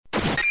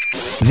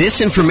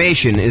This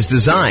information is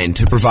designed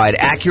to provide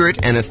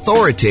accurate and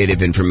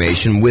authoritative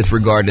information with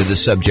regard to the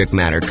subject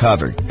matter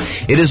covered.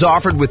 It is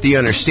offered with the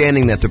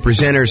understanding that the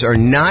presenters are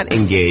not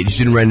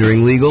engaged in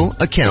rendering legal,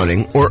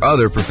 accounting, or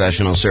other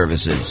professional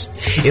services.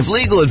 If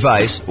legal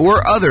advice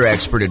or other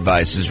expert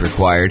advice is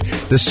required,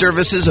 the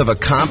services of a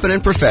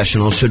competent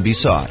professional should be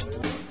sought.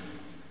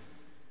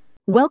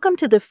 Welcome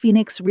to the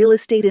Phoenix Real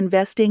Estate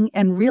Investing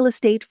and Real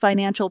Estate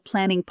Financial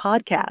Planning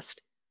Podcast.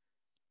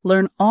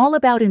 Learn all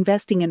about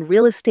investing in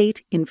real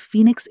estate in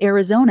Phoenix,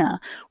 Arizona,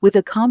 with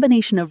a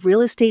combination of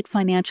real estate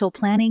financial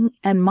planning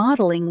and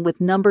modeling with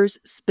numbers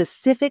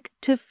specific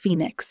to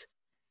Phoenix.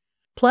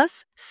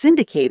 Plus,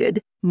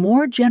 syndicated,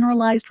 more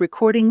generalized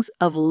recordings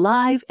of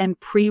live and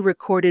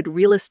pre-recorded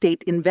real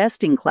estate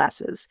investing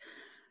classes,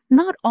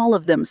 not all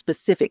of them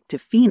specific to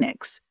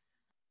Phoenix.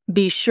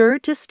 Be sure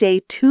to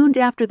stay tuned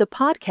after the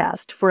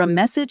podcast for a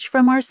message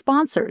from our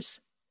sponsors.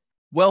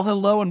 Well,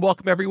 hello and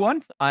welcome,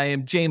 everyone. I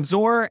am James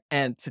Orr,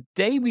 and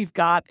today we've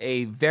got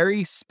a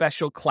very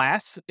special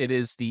class. It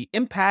is the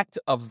impact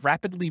of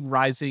rapidly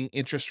rising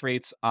interest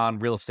rates on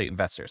real estate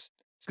investors.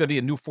 It's going to be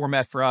a new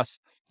format for us.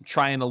 I'm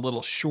trying a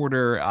little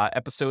shorter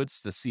episodes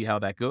to see how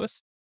that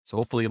goes. So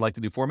hopefully you like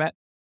the new format.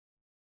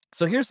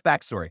 So here's the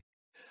backstory.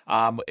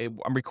 I'm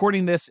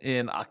recording this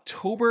in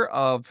October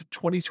of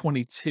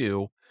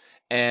 2022,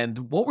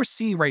 and what we're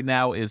seeing right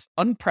now is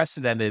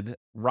unprecedented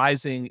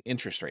rising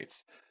interest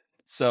rates.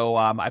 So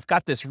I've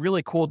got this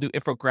really cool new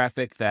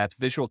infographic that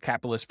Visual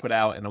Capitalist put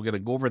out, and I'm going to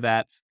go over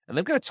that. And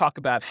then I'm going to talk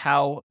about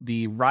how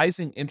the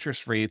rising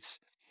interest rates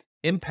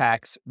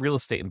impacts real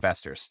estate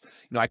investors.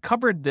 You know, I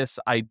covered this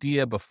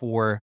idea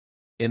before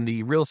in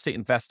the real estate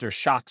investor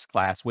shocks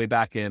class way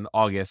back in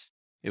August.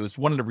 It was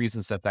one of the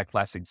reasons that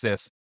class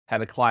exists.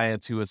 Had a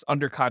client who was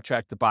under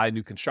contract to buy a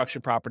new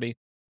construction property.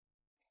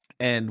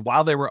 And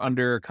while they were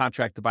under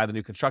contract to buy the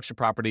new construction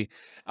property,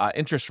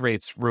 interest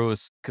rates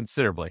rose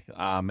considerably.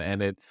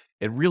 And it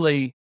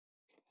really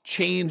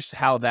changed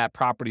how that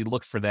property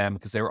looked for them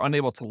because they were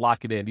unable to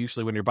lock it in.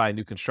 Usually when you're buying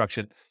new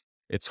construction,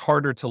 it's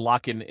harder to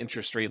lock in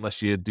interest rate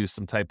unless you do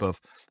some type of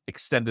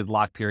extended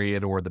lock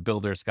period, or the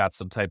builder's got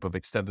some type of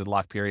extended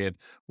lock period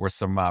or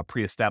some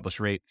pre-established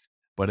rate.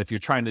 But if you're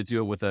trying to do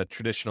it with a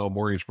traditional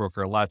mortgage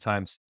broker, a lot of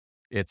times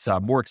it's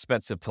more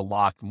expensive to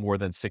lock more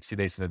than 60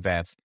 days in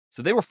advance.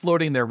 So they were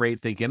floating their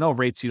rate thinking,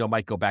 rates,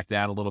 might go back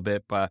down a little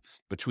bit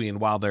between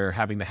while they're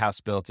having the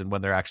house built and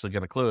when they're actually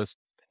going to close.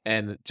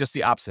 And just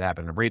the opposite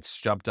happened. Rates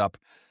jumped up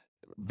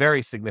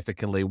very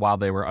significantly while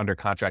they were under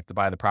contract to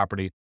buy the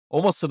property,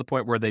 almost to the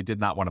point where they did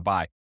not want to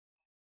buy.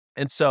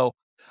 And so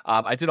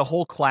I did a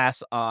whole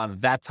class on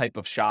that type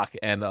of shock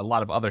and a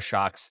lot of other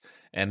shocks.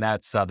 And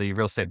that's the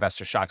Real Estate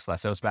Investor Shocks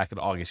class. That was back in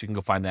August. You can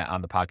go find that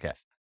on the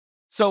podcast.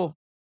 So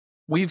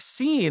we've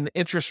seen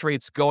interest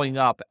rates going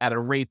up at a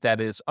rate that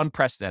is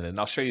unprecedented, and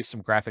I'll show you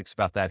some graphics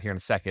about that here in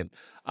a second.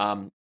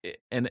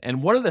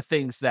 And one of the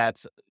things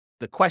that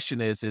the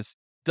question is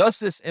does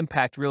this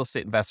impact real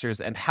estate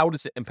investors, and how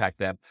does it impact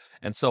them?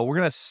 And so we're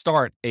going to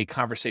start a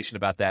conversation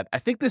about that. I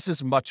think this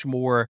is much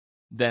more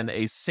than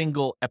a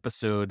single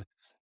episode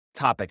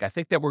topic. I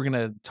think that we're going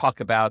to talk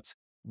about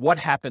what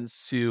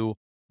happens to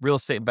real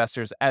estate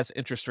investors as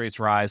interest rates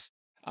rise,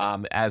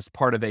 as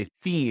part of a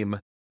theme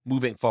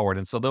moving forward.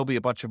 And so there'll be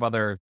a bunch of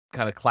other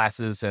kind of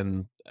classes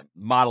and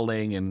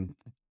modeling and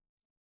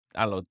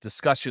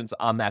discussions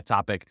on that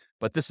topic,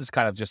 but this is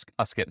kind of just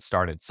us getting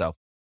started. So, all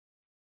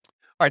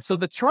right. So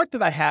the chart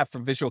that I have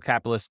from Visual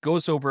Capitalist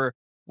goes over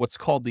what's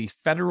called the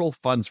federal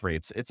funds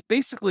rates. It's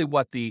basically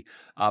what the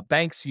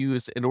banks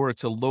use in order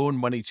to loan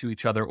money to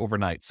each other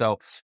overnight. So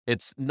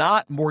it's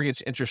not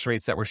mortgage interest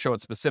rates that we're showing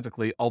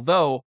specifically,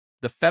 although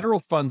the federal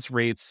funds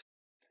rates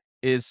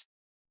is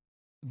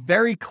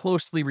very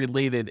closely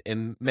related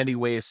in many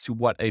ways to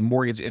what a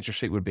mortgage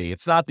interest rate would be.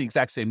 It's not the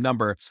exact same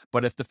number,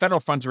 but if the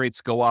federal funds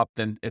rates go up,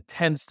 then it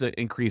tends to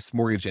increase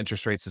mortgage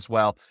interest rates as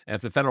well. And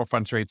if the federal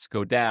funds rates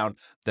go down,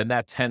 then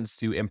that tends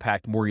to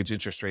impact mortgage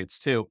interest rates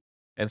too.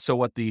 And so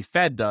what the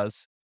Fed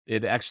does,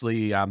 it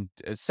actually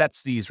it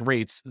sets these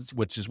rates,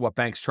 which is what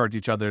banks charge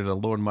each other to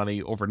loan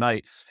money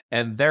overnight.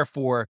 And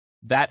therefore,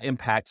 that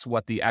impacts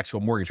what the actual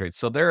mortgage rates.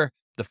 So the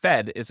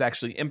Fed is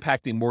actually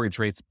impacting mortgage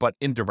rates, but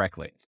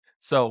indirectly.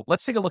 So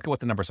let's take a look at what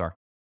the numbers are.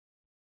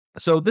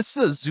 So this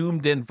is a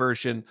zoomed in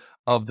version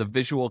of the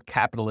Visual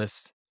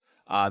Capitalist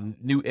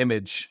new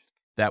image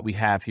that we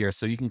have here.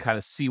 So you can kind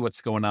of see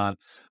what's going on,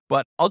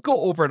 but I'll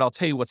go over and I'll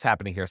tell you what's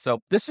happening here.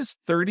 So this is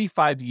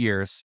 35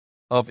 years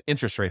of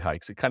interest rate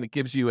hikes. It kind of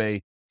gives you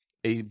a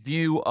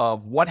view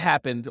of what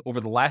happened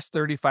over the last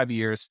 35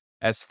 years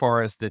as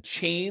far as the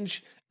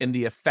change in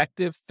the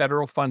effective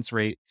federal funds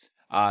rate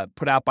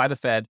put out by the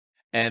Fed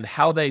and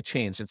how they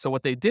changed. And so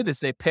what they did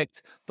is they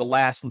picked the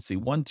last,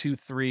 1, 2,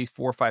 3,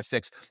 4, 5,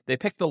 6. They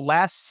picked the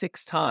last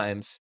 6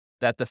 times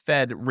that the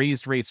Fed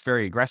raised rates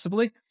very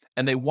aggressively.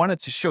 And they wanted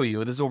to show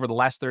you, this is over the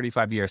last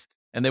 35 years,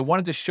 and they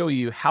wanted to show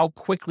you how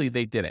quickly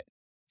they did it.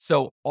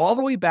 So all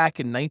the way back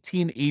in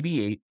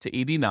 1988 to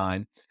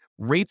 89,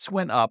 rates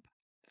went up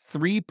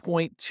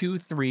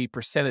 3.23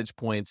 percentage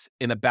points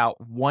in about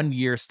 1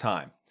 year's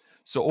time.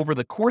 So over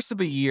the course of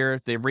a year,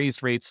 they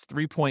raised rates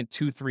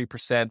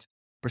 3.23%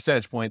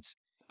 percentage points.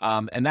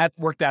 And that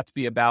worked out to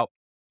be about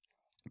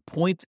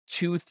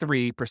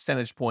 0.23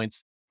 percentage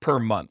points per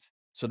month.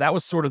 So that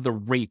was sort of the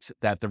rate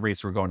that the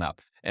rates were going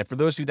up. And for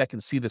those of you that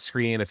can see the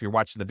screen, if you're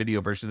watching the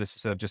video version of this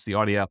instead of just the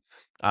audio,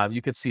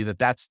 you can see that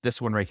that's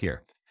this one right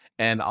here.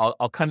 And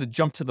I'll kind of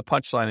jump to the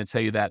punchline and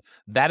tell you that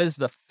that is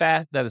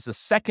the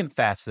second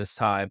fastest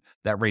time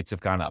that rates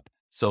have gone up.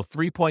 So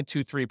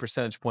 3.23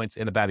 percentage points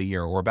in about a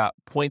year, or about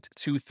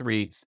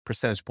 0.23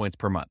 percentage points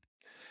per month.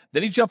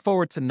 Then you jump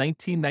forward to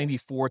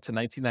 1994 to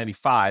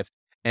 1995,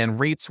 and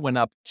rates went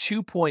up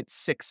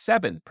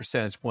 2.67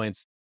 percentage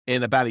points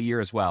in about a year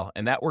as well.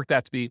 And that worked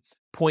out to be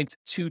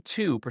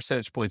 0.22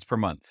 percentage points per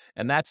month.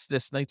 And that's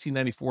this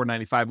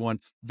 1994-95 one,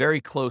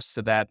 very close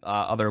to that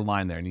other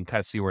line there. And you can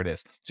kind of see where it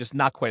is, just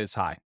not quite as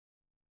high.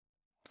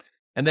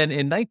 And then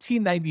in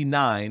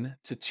 1999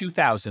 to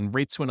 2000,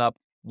 rates went up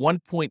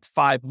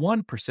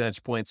 1.51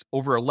 percentage points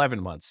over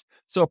 11 months.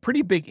 So a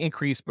pretty big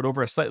increase, but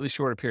over a slightly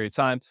shorter period of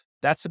time.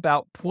 That's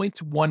about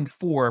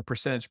 0.14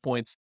 percentage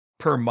points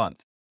per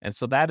month. And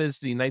so that is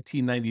the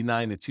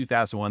 1999 to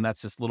 2001.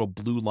 That's this little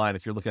blue line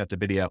if you're looking at the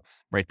video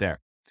right there.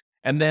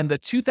 And then the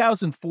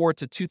 2004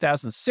 to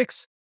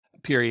 2006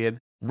 period,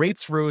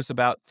 rates rose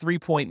about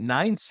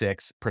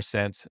 3.96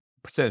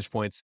 percentage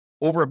points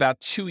over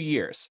about 2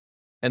 years.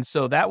 And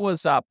so that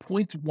was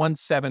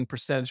 0.17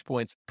 percentage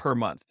points per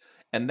month.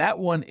 And that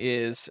one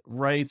is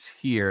right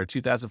here,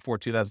 2004,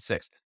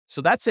 2006.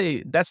 So that's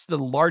the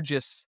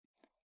largest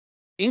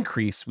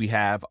increase we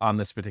have on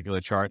this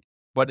particular chart,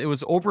 but it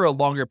was over a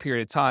longer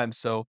period of time.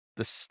 So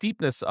the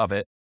steepness of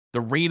it, the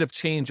rate of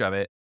change of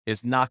it,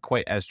 is not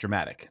quite as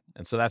dramatic.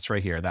 And so that's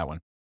right here, that one.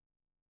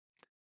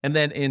 And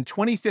then in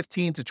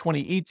 2015 to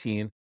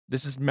 2018,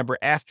 this is, remember,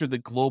 after the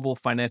global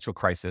financial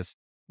crisis,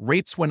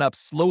 rates went up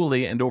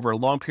slowly and over a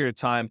long period of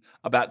time,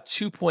 about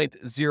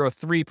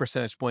 2.03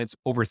 percentage points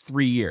over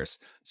 3 years.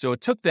 So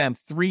it took them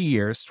 3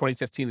 years,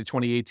 2015 to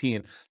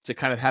 2018, to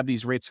kind of have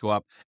these rates go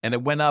up. And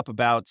it went up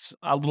about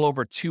a little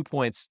over 2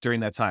 points during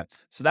that time.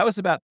 So that was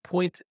about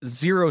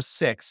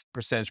 0.06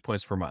 percentage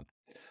points per month.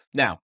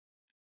 Now,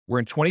 we're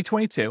in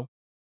 2022,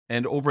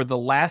 and over the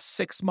last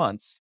 6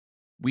 months,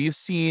 we've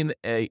seen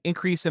an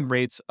increase in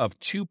rates of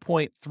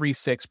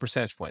 2.36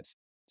 percentage points.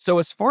 So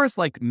as far as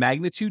like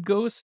magnitude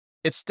goes,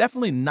 it's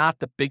definitely not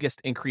the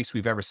biggest increase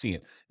we've ever seen.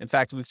 In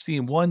fact, we've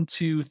seen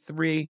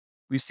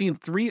we've seen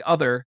 3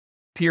 other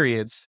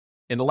periods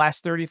in the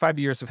last 35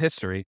 years of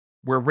history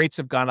where rates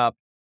have gone up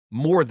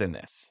more than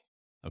this.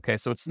 Okay,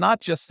 so it's not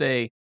just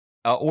a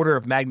order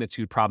of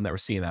magnitude problem that we're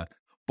seeing that.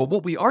 But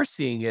what we are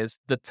seeing is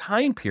the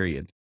time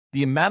period,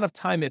 the amount of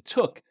time it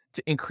took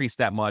to increase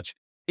that much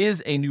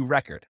is a new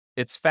record.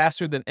 It's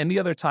faster than any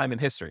other time in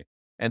history.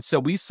 And so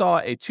we saw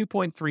a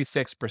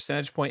 2.36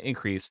 percentage point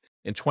increase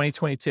in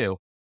 2022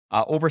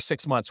 over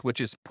 6 months,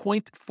 which is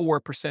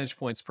 0.4 percentage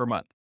points per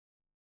month.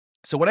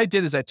 So what I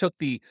did is I took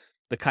the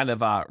kind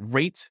of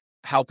rate,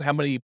 how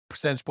many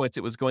percentage points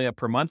it was going up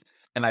per month,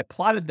 and I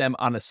plotted them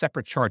on a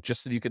separate chart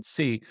just so you could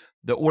see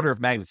the order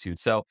of magnitude.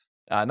 So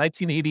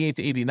 1988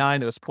 to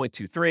 89, it was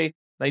 0.23.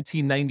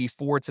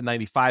 1994 to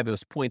 95, it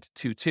was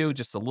 0.22,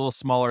 just a little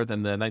smaller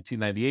than the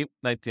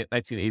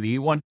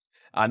 1981 one.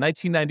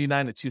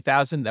 1999 to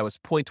 2000, that was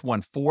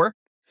 0.14.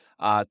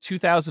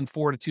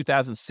 2004 to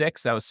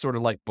 2006, that was sort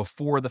of like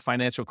before the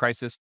financial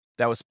crisis,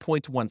 that was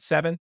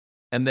 0.17.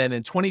 And then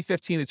in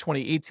 2015 to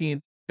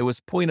 2018, it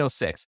was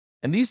 0.06.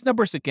 And these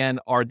numbers, again,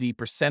 are the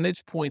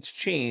percentage points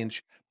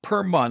change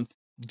per month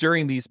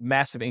during these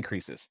massive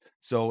increases.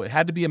 So it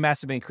had to be a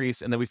massive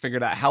increase. And then we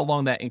figured out how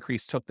long that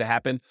increase took to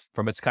happen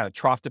from its kind of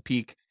trough to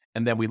peak.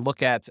 And then we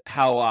look at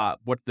how,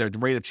 what the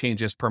rate of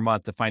change is per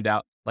month to find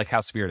out like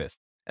how severe it is.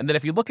 And then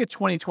if you look at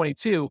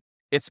 2022,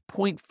 it's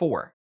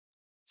 0.4.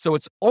 So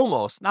it's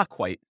almost, not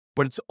quite,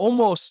 but it's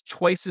almost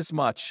twice as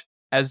much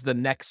as the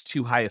next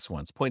 2 highest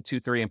ones,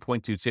 0.23 and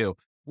 0.22.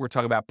 We're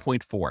talking about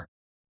 0.4.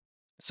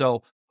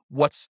 So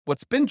what's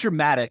been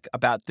dramatic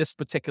about this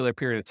particular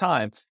period of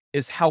time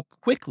is how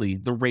quickly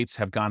the rates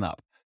have gone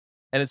up.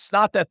 And it's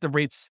not that the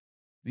rates,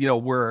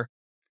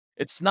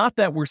 it's not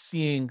that we're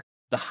seeing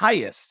the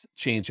highest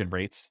change in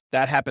rates.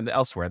 That happened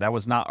elsewhere. That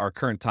was not our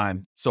current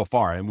time so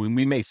far. And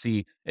we may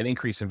see an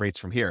increase in rates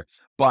from here,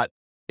 but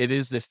it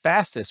is the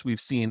fastest we've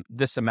seen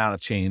this amount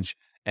of change.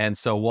 And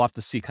so we'll have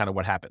to see kind of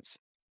what happens.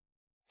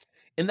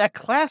 In that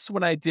class,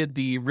 when I did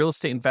the real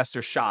estate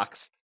investor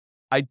shocks,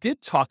 I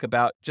did talk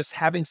about just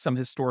having some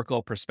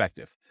historical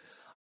perspective.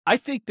 I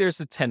think there's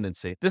a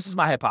tendency, this is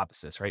my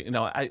hypothesis, right?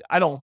 I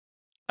don't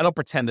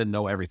pretend to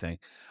know everything,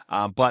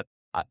 but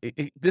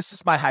this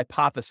is my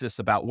hypothesis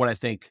about what I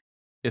think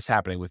is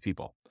happening with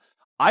people.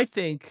 I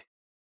think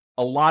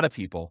a lot of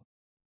people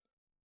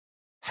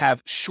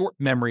have short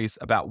memories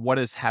about what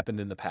has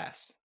happened in the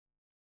past.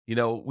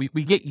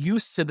 We get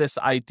used to this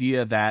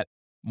idea that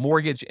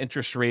mortgage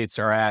interest rates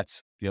are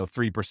at,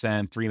 3%,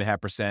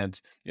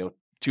 3.5%,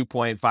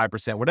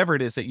 2.5%, whatever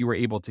it is that you were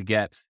able to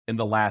get in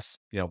the last,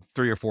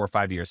 3 or 4 or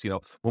 5 years.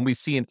 When we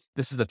see,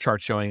 this is a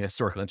chart showing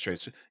historical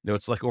interest rates,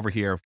 it's like over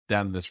here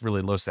down in this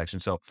really low section.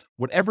 So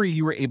whatever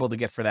you were able to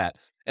get for that.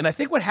 And I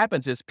think what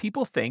happens is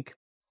people think,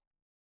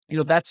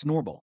 that's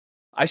normal.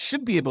 I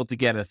should be able to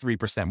get a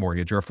 3%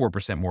 mortgage or a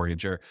 4%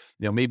 mortgage or,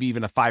 maybe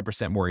even a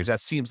 5% mortgage. That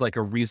seems like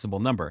a reasonable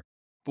number.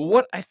 But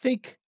what I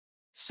think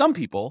some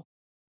people,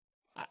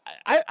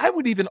 I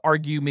would even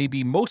argue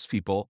maybe most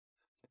people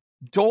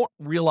don't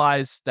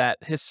realize that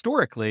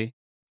historically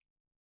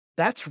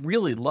that's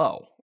really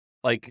low.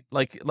 Like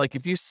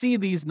if you see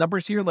these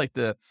numbers here, like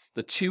the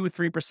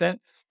 2-3%,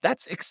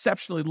 that's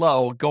exceptionally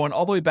low, going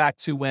all the way back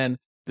to when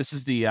this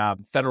is the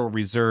Federal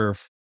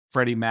Reserve.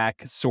 Freddie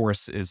Mac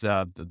source is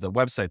the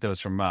website that was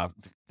from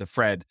the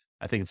Fred.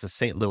 I think it's the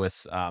St.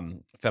 Louis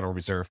Federal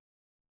Reserve.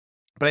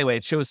 But anyway,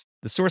 it shows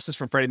the sources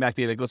from Freddie Mac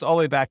data. It goes all the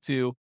way back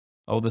to,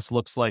 this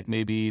looks like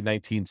maybe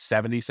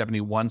 1970,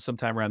 71,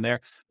 sometime around there.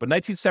 But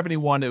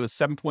 1971, it was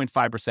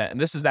 7.5%. And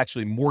this is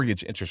actually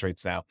mortgage interest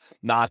rates now,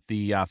 not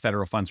the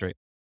federal funds rate.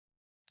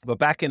 But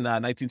back in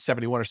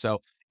 1971 or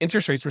so,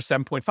 interest rates were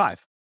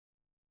 7.5,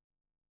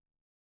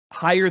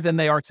 higher than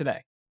they are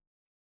today.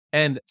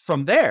 And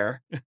from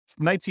there,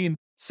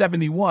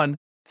 1971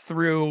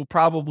 through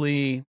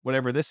probably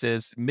whatever this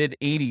is, mid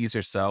 80s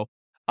or so,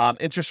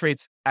 interest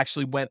rates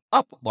actually went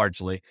up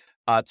largely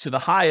to the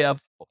high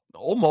of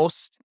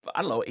almost,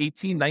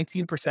 18,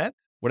 19%,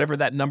 whatever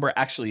that number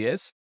actually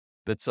is.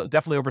 But it's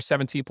definitely over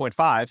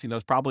 17.5,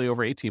 it's probably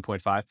over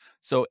 18.5.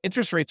 So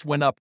interest rates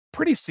went up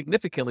pretty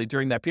significantly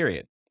during that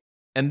period.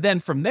 And then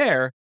from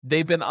there,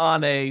 they've been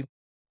on a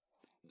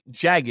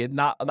jagged,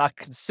 not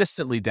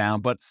consistently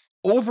down, but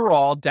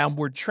overall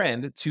downward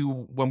trend to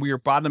when we were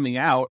bottoming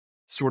out,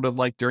 sort of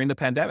like during the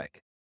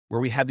pandemic,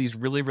 where we had these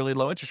really, really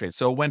low interest rates.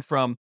 So it went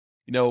from,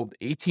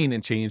 18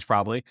 and change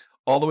probably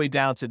all the way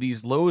down to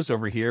these lows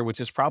over here,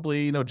 which is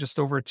probably, just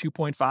over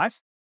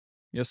 2.5,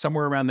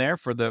 somewhere around there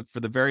for the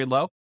very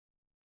low.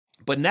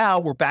 But now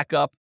we're back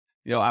up.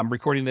 I'm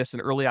recording this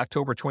in early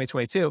October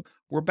 2022.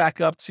 We're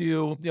back up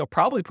to,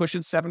 probably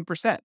pushing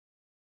 7%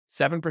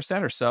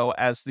 or so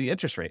as the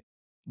interest rate.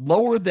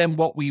 Lower than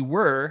what we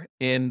were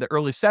in the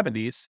early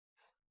 70s,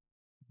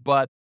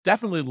 but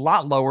definitely a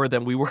lot lower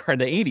than we were in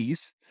the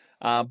 80s.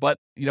 But,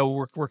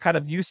 we're kind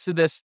of used to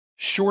this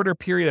shorter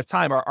period of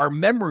time. Our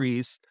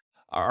memories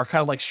are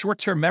kind of like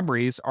short-term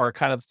memories are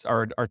kind of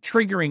are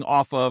triggering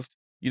off of,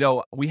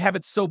 we have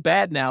it so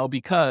bad now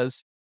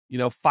because,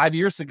 5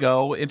 years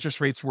ago,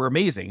 interest rates were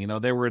amazing.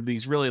 There were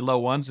these really low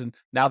ones and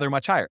now they're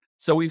much higher.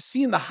 So we've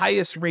seen the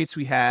highest rates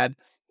we had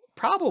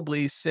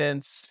probably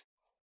since,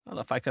 I don't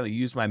know if I kind of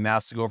use my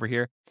mouse to go over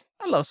here.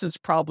 I don't know, since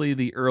probably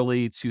the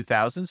early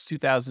 2000s,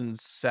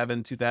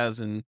 2007,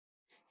 2000,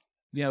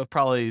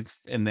 probably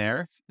in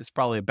there. It's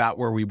probably about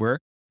where we were.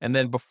 And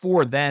then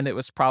before then, it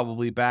was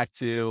probably back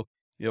to,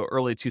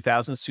 early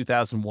 2000s,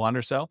 2001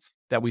 or so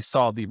that we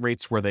saw the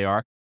rates where they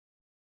are.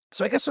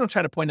 So I guess what I'm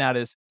trying to point out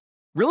is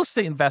real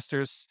estate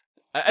investors,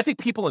 I think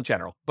people in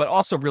general, but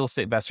also real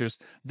estate investors,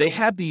 they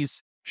have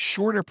these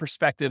shorter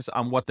perspectives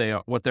on what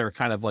they're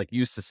kind of like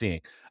used to seeing.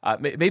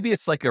 Maybe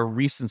it's like a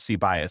recency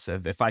bias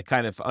if I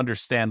kind of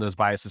understand those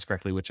biases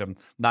correctly, which I'm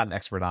not an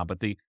expert on. But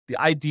the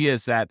idea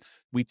is that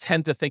we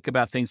tend to think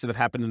about things that have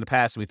happened in the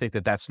past and we think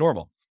that that's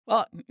normal.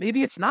 Well,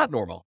 maybe it's not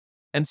normal.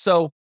 And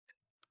so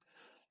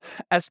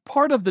as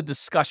part of the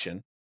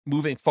discussion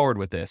moving forward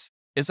with this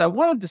is I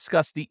want to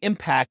discuss the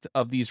impact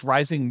of these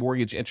rising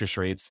mortgage interest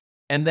rates.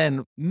 And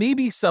then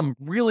maybe some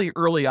really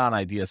early on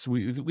ideas. So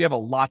we have a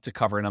lot to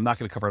cover, and I'm not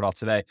going to cover it all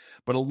today,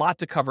 but a lot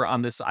to cover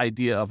on this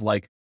idea of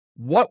like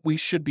what we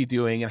should be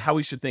doing and how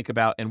we should think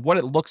about and what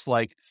it looks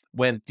like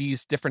when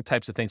these different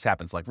types of things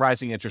happens, like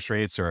rising interest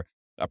rates or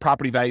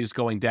property values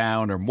going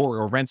down or more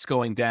or rents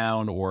going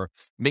down or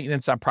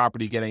maintenance on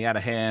property getting out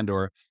of hand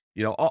or,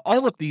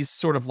 all of these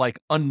sort of like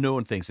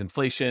unknown things,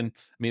 inflation.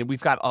 I mean, we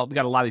got a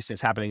lot of these things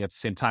happening at the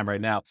same time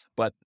right now,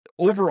 but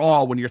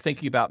overall, when you're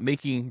thinking about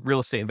making real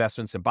estate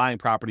investments and buying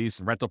properties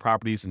and rental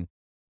properties and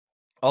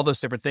all those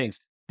different things,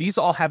 these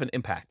all have an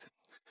impact.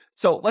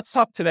 So let's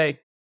talk today,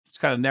 just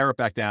kind of narrow it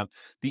back down,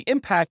 the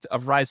impact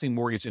of rising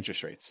mortgage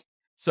interest rates.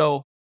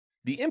 So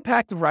the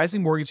impact of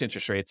rising mortgage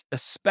interest rates,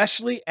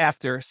 especially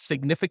after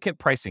significant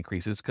price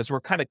increases, because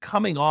we're kind of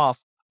coming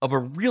off of a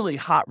really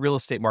hot real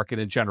estate market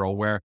in general,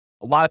 where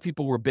a lot of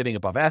people were bidding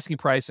above asking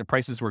price and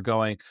prices were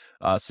going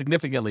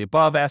significantly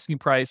above asking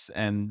price.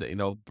 And,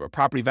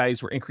 property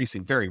values were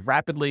increasing very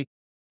rapidly.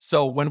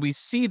 So when we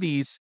see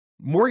these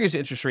mortgage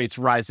interest rates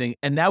rising,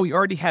 and now we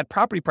already had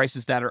property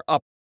prices that are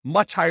up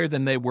much higher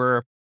than they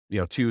were,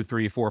 2,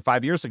 3, 4,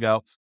 5 years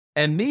ago.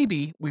 And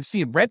maybe we've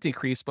seen rent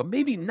increase, but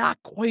maybe not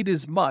quite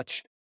as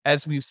much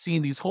as we've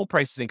seen these home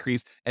prices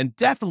increase, and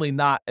definitely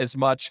not as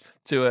much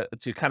to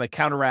kind of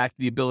counteract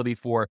the ability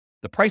for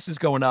the prices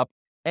going up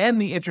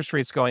and the interest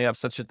rates going up,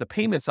 such that the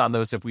payments on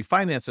those, if we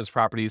finance those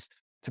properties,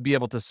 to be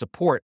able to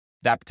support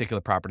that particular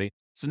property.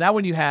 So now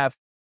when you have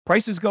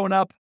prices going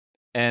up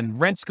and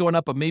rents going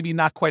up, but maybe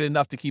not quite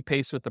enough to keep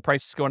pace with the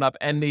prices going up,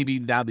 and maybe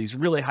now these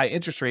really high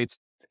interest rates,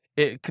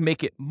 it can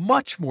make it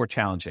much more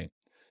challenging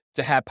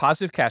to have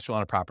positive cash flow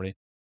on a property.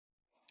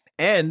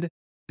 And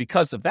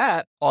because of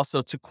that,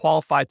 also to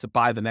qualify to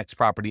buy the next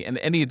property and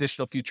any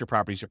additional future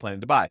properties you're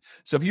planning to buy.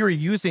 So if you were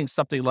using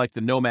something like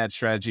the nomad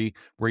strategy,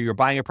 where you're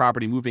buying a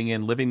property, moving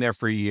in, living there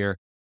for a year,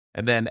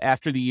 and then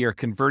after the year,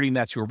 converting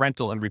that to a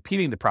rental and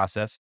repeating the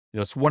process,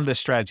 it's one of the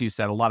strategies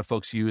that a lot of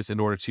folks use in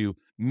order to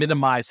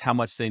minimize how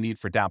much they need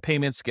for down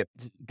payments,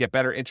 get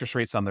better interest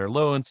rates on their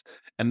loans,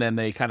 and then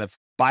they kind of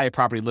buy a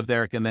property, live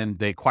there, and then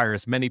they acquire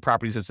as many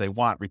properties as they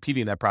want,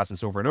 repeating that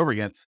process over and over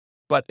again.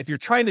 But if you're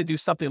trying to do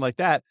something like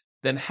that,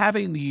 then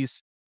having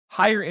these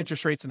higher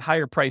interest rates and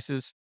higher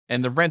prices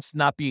and the rents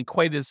not being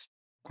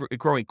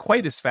growing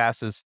quite as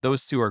fast as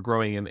those two are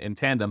growing in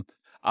tandem,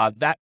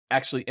 that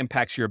actually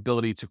impacts your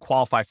ability to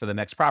qualify for the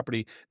next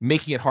property,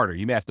 making it harder.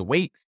 You may have to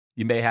wait.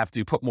 You may have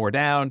to put more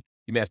down.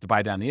 You may have to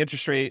buy down the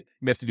interest rate.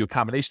 You may have to do a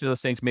combination of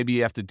those things. Maybe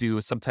you have to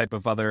do some type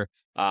of other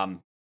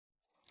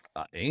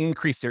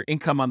increase their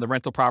income on the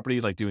rental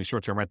property, like doing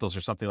short-term rentals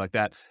or something like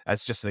that,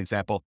 as just an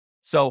example.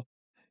 So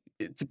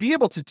to be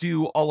able to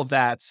do all of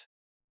that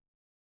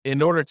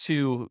in order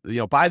to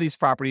buy these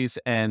properties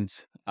and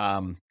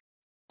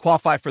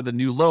qualify for the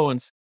new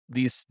loans,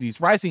 these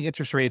rising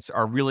interest rates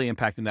are really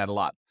impacting that a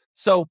lot.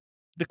 So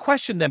the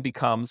question then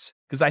becomes,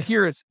 because I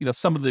hear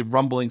some of the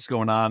rumblings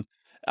going on,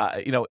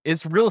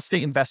 is real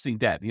estate investing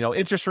dead?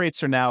 Interest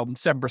rates are now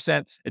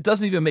 7%. It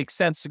doesn't even make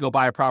sense to go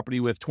buy a property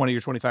with 20 or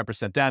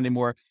 25% down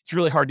anymore. It's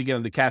really hard to get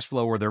into cash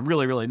flow, or they're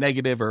really, really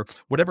negative, or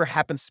whatever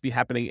happens to be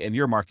happening in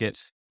your market.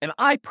 And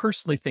I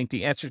personally think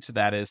the answer to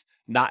that is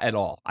not at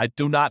all. I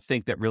do not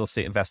think that real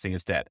estate investing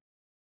is dead.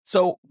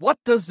 So what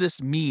does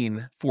this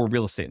mean for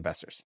real estate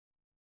investors?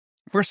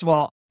 First of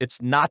all,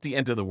 it's not the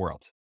end of the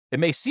world. It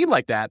may seem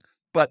like that,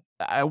 but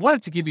I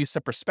wanted to give you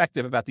some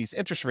perspective about these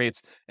interest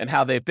rates and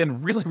how they've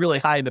been really, really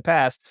high in the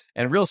past.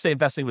 And real estate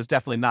investing was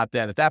definitely not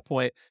dead at that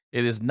point.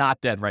 It is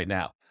not dead right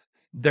now.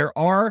 There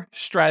are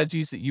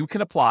strategies that you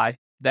can apply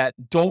that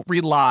don't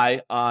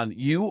rely on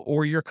you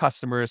or your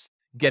customers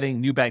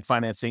getting new bank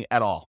financing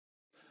at all.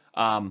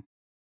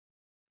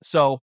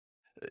 So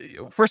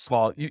first of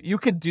all, you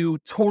could do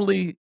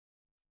totally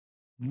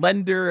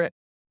lender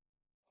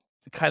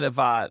kind of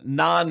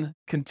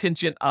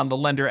non-contingent on the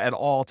lender at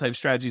all type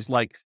strategies,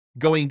 like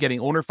going and getting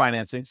owner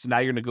financing. So now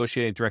you're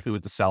negotiating directly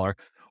with the seller,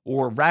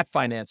 or wrap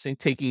financing,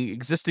 taking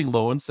existing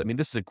loans. I mean,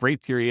 this is a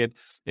great period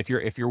if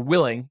you're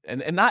willing,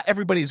 and not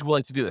everybody is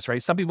willing to do this,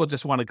 right? Some people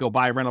just want to go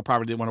buy a rental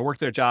property. They want to work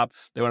their job.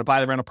 They want to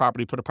buy the rental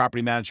property, put a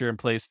property manager in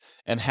place,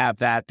 and have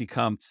that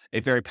become a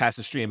very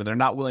passive stream. And they're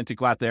not willing to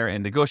go out there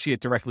and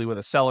negotiate directly with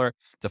a seller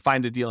to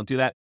find a deal and do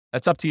that.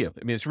 That's up to you.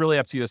 I mean, it's really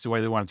up to you as to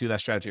whether you want to do that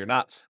strategy or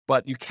not.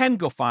 But you can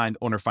go find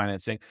owner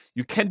financing.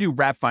 You can do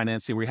wrap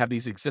financing, where you have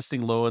these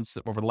existing loans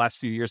that over the last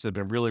few years that have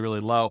been really,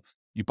 really low.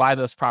 You buy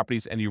those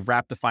properties and you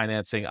wrap the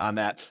financing on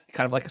that,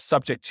 kind of like a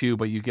subject to,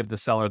 but you give the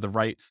seller the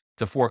right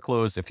to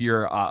foreclose if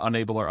you're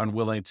unable or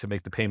unwilling to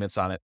make the payments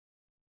on it.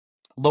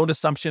 Loan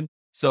assumption.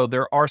 So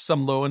there are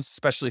some loans,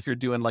 especially if you're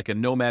doing like a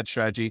nomad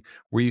strategy,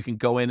 where you can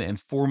go in and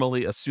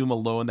formally assume a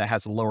loan that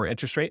has a lower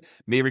interest rate,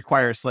 may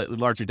require a slightly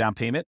larger down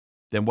payment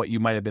than what you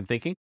might have been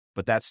thinking.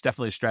 But that's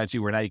definitely a strategy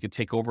where now you can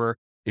take over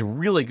a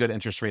really good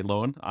interest rate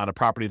loan on a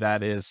property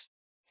that is,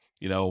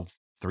 3%,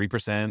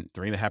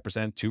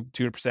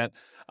 3.5%,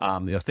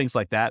 2%, things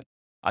like that.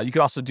 You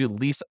could also do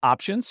lease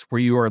options, where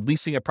you are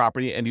leasing a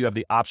property and you have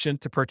the option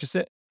to purchase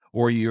it,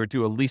 or you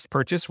do a lease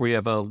purchase where you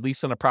have a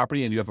lease on a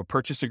property and you have a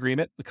purchase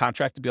agreement, the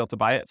contract to be able to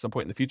buy it at some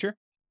point in the future.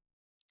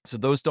 So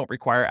those don't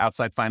require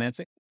outside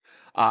financing.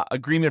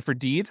 Agreement for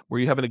deed,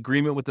 where you have an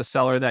agreement with the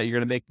seller that you're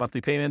going to make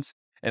monthly payments,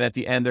 and at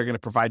the end, they're going to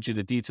provide you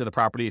the deed to the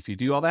property if you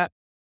do all that.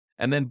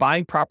 And then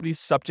buying properties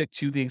subject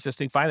to the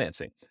existing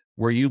financing,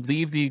 where you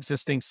leave the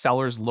existing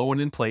seller's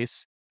loan in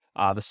place.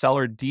 The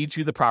seller deeds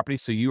you the property,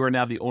 so you are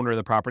now the owner of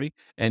the property,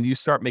 and you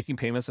start making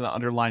payments on an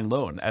underlying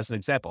loan, as an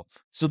example.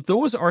 So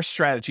those are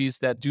strategies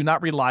that do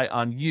not rely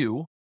on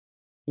you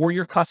or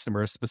your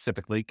customers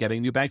specifically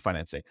getting new bank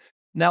financing.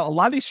 Now, a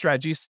lot of these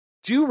strategies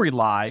do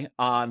rely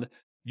on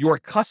your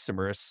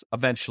customers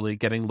eventually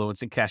getting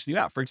loans and cashing you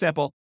out. For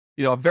example,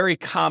 a very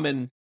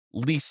common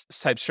lease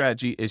type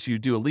strategy is you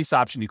do a lease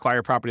option, you acquire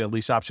a property on a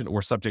lease option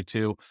or subject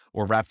to,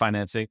 or wrap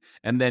financing,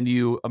 and then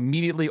you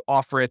immediately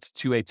offer it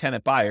to a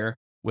tenant buyer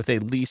with a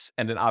lease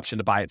and an option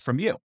to buy it from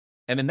you.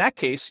 And in that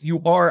case,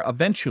 you are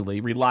eventually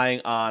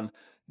relying on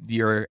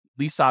your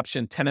lease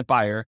option tenant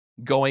buyer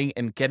going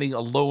and getting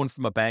a loan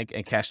from a bank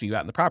and cashing you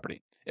out in the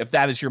property, if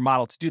that is your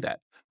model to do that.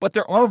 But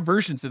there are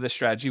versions of this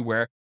strategy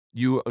where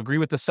you agree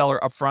with the seller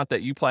upfront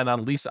that you plan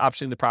on lease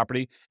optioning the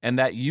property and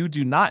that you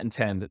do not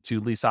intend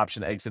to lease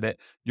option exit it.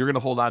 You're going to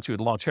hold on to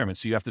it long term. And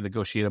so you have to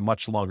negotiate a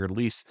much longer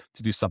lease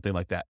to do something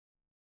like that.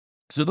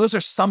 So those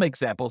are some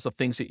examples of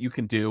things that you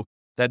can do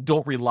that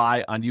don't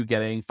rely on you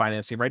getting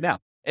financing right now.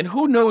 And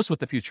who knows what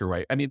the future,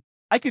 right? I mean,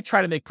 I could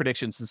try to make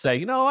predictions and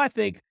say, I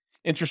think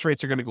interest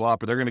rates are going to go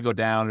up, or they're going to go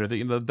down, or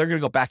they're going to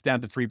go back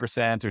down to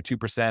 3% or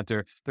 2%,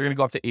 or they're going to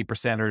go up to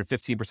 8% or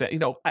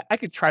 15%. I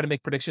could try to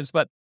make predictions,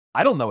 but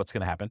I don't know what's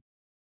going to happen.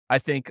 I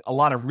think a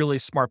lot of really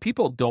smart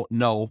people don't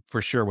know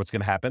for sure what's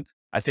going to happen.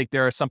 I think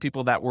there are some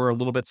people that were a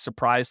little bit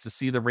surprised to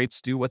see the rates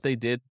do what they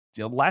did,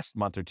 last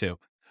month or two.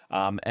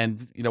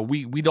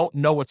 We don't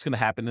know what's going to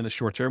happen in the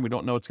short term. We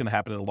don't know what's going to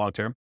happen in the long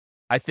term.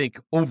 I think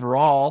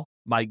overall,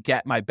 my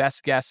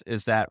best guess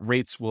is that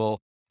rates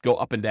will go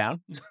up and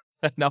down.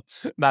 No,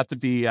 not to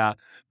be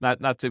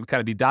not to kind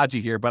of be dodgy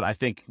here, but I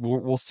think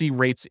we'll see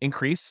rates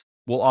increase.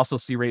 We'll also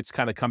see rates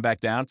kind of come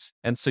back down,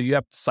 and so you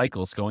have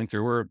cycles going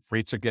through where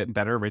rates are getting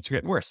better, rates are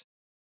getting worse.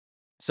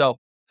 So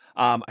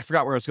I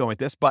forgot where I was going with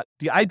this, but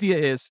the idea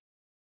is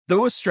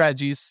those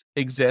strategies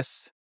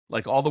exist,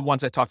 like all the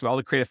ones I talked about, all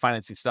the creative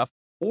financing stuff.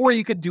 Or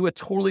you could do a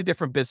totally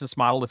different business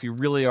model if you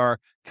really are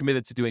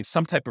committed to doing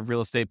some type of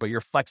real estate, but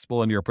you're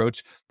flexible in your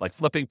approach, like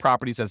flipping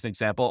properties as an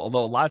example.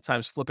 Although a lot of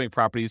times flipping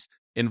properties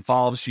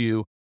involves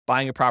you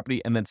buying a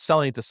property and then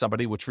selling it to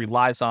somebody, which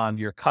relies on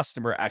your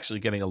customer actually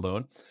getting a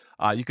loan.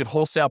 You could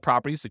wholesale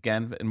properties.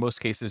 Again, in most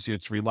cases,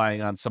 it's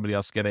relying on somebody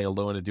else getting a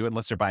loan to do it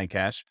unless they're buying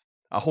cash.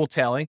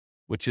 Wholetailing,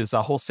 which is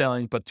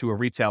wholesaling, but to a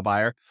retail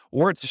buyer,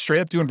 or it's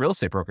straight up doing real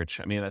estate brokerage.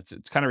 I mean, it's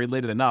kind of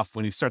related enough.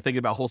 When you start thinking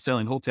about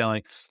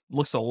wholetailing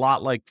looks a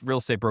lot like real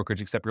estate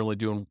brokerage, except you're only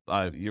doing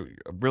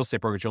real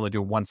estate brokerage. You're only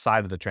doing one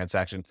side of the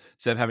transaction.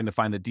 Instead of having to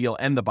find the deal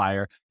and the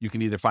buyer, you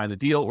can either find the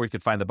deal or you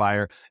could find the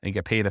buyer and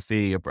get paid a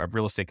fee, a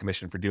real estate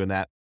commission for doing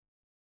that.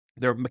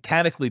 They're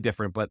mechanically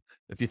different, but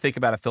if you think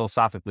about it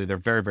philosophically, they're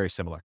very, very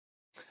similar.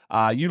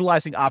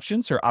 Utilizing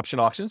options or option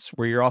auctions,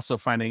 where you're also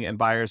finding and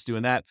buyers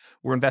doing that.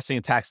 We're investing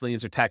in tax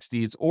liens or tax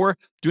deeds, or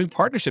doing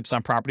partnerships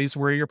on properties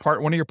where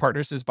one of your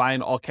partners is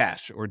buying all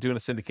cash or doing a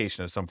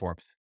syndication of some form.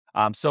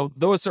 So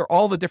those are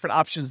all the different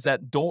options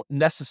that don't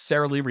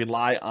necessarily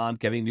rely on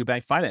getting new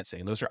bank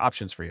financing. Those are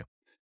options for you.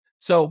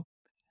 So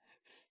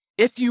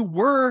if you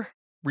were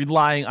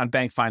relying on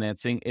bank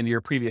financing in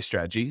your previous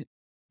strategy,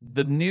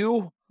 the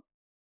new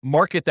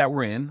market that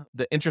we're in,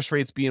 the interest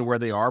rates being where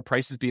they are,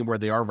 prices being where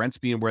they are, rents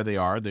being where they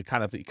are, the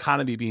kind of the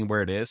economy being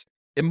where it is,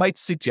 it might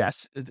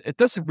suggest, it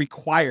doesn't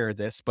require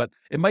this, but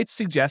it might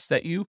suggest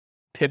that you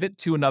pivot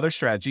to another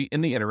strategy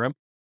in the interim,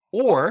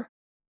 or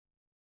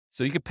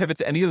so you could pivot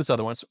to any of those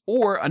other ones,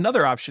 or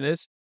another option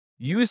is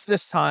use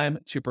this time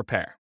to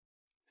prepare.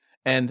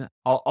 And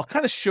I'll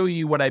kind of show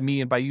you what I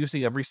mean by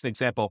using a recent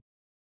example.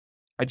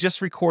 I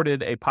just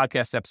recorded a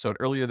podcast episode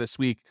earlier this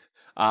week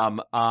on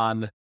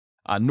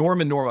Norm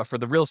and Norma for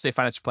the Real Estate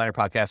Financial Planner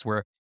podcast,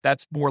 where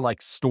that's more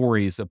like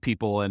stories of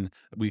people. And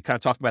we kind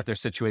of talk about their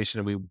situation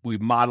and we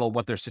model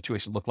what their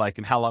situation looked like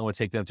and how long it would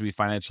take them to be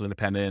financially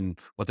independent and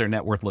what their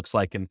net worth looks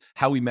like and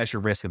how we measure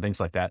risk and things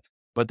like that.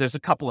 But there's a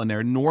couple in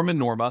there, Norm and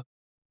Norma,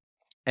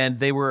 and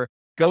they were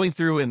going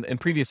through in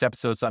previous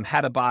episodes on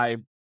how to buy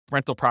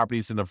rental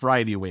properties in a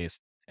variety of ways.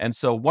 And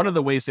so one of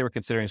the ways they were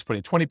considering is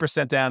putting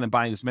 20% down and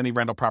buying as many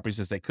rental properties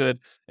as they could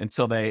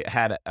until they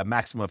had a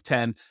maximum of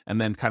 10,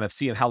 and then kind of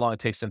seeing how long it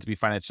takes them to be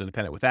financially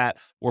independent with that,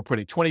 or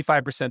putting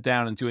 25%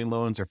 down and doing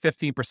loans, or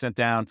 15%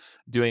 down,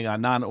 doing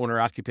non-owner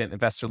occupant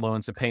investor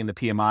loans and paying the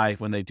PMI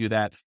when they do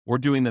that, or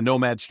doing the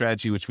nomad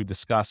strategy, which we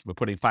discussed, but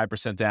putting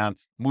 5% down,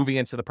 moving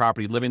into the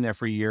property, living there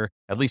for a year,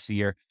 at least a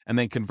year, and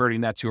then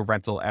converting that to a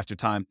rental after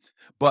time.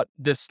 But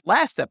this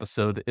last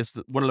episode is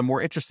one of the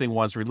more interesting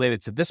ones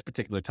related to this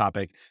particular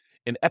topic.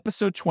 In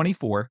episode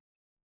 24,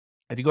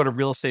 if you go to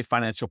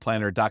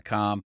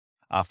realestatefinancialplanner.com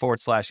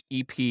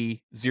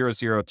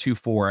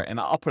 /EP0024,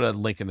 and I'll put a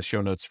link in the show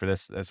notes for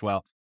this as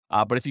well.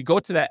 But if you go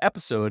to that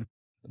episode,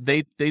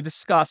 they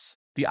discuss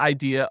the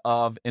idea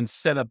of,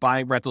 instead of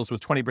buying rentals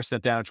with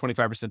 20% down or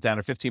 25% down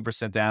or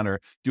 15% down or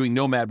doing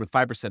nomad with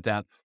 5%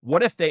 down,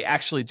 what if they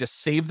actually just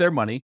save their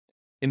money,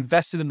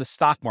 invested in the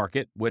stock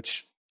market,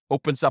 which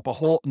opens up a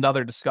whole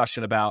another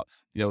discussion about,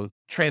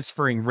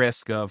 transferring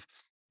risk of,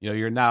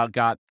 you're now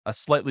got a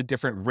slightly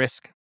different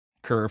risk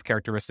curve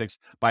characteristics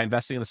by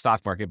investing in the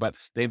stock market, but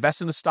they invest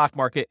in the stock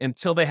market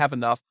until they have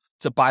enough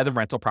to buy the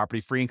rental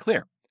property free and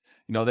clear.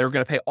 They're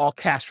going to pay all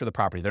cash for the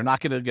property. They're not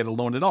going to get a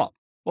loan at all.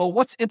 Well,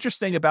 what's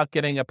interesting about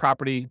buying a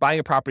property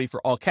for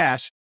all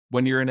cash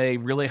when you're in a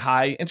really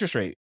high interest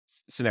rate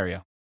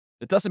scenario?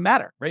 It doesn't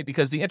matter, right?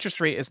 Because the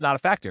interest rate is not a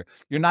factor.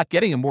 You're not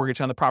getting a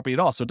mortgage on the property at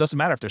all. So it doesn't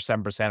matter if they're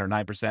 7% or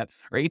 9%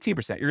 or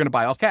 18%. You're going to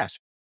buy all cash.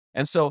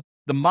 And so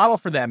the model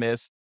for them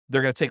is,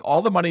 they're going to take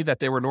all the money that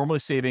they were normally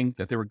saving,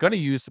 that they were going to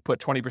use to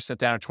put 20%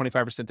 down or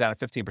 25% down or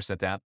 15%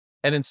 down.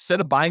 And instead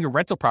of buying a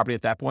rental property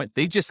at that point,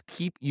 they just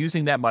keep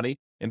using that money,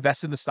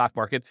 invest in the stock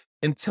market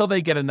until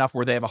they get enough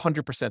where they have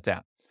 100%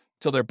 down,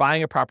 until they're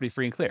buying a property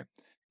free and clear.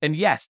 And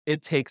yes,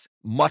 it takes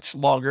much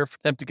longer for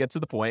them to get to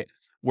the point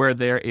where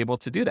they're able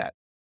to do that.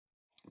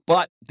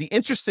 But the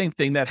interesting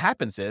thing that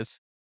happens is,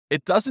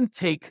 it doesn't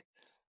take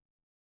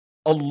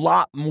a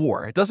lot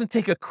more. It doesn't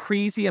take a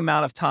crazy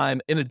amount of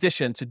time in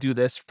addition to do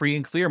this free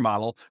and clear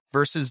model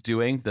versus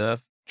doing the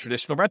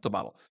traditional rental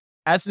model.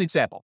 As an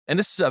example, and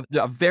this is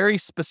a very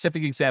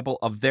specific example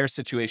of their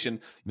situation,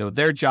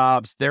 their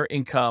jobs, their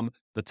income,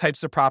 the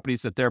types of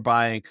properties that they're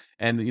buying.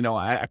 And,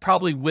 I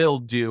probably will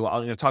I'm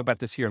going to talk about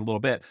this here in a little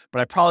bit,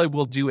 but I probably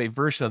will do a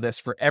version of this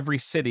for every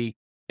city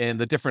in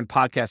the different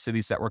podcast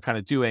cities that we're kind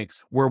of doing,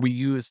 where we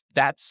use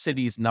that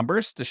city's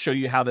numbers to show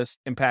you how this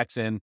impacts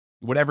in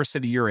whatever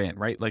city you're in,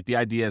 right? Like the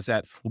idea is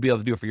that we'll be able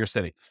to do it for your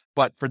city,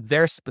 but for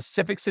their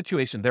specific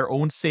situation, their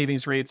own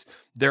savings rates,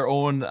 their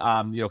own,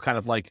 kind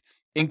of like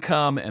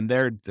income and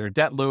their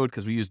debt load,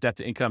 because we use debt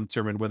to income to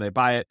determine when they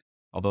buy it.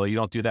 Although you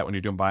don't do that when you're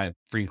doing buying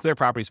free and clear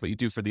properties, but you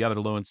do for the other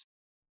loans.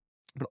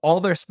 But all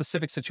their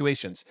specific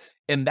situations.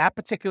 In that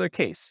particular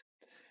case,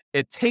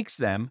 it takes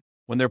them,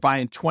 when they're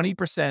buying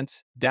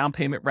 20% down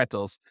payment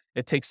rentals,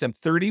 it takes them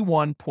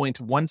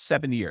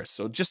 31.17 years.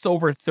 So just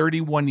over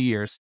 31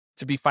 years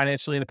to be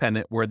financially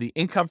independent, where the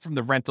income from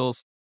the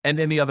rentals and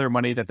any other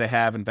money that they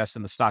have invest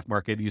in the stock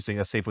market using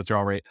a safe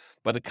withdrawal rate,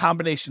 but a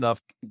combination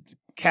of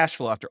cash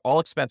flow after all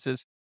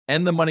expenses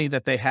and the money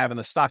that they have in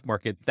the stock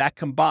market, that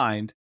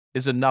combined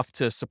is enough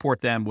to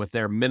support them with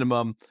their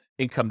minimum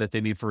income that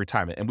they need for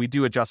retirement. And we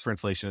do adjust for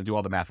inflation and do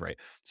all the math right.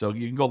 So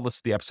you can go listen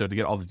to the episode to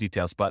get all the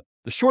details. But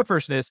the short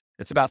version is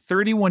it's about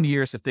 31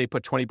 years if they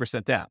put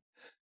 20% down.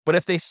 But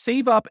if they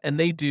save up and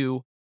they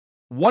do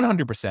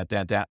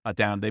 100%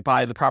 down, they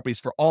buy the properties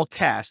for all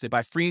cash, they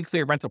buy free and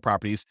clear rental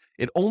properties,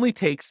 it only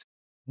takes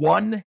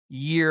 1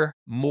 year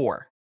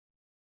more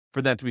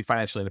for them to be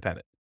financially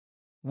independent,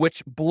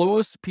 which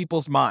blows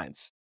people's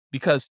minds,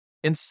 because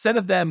instead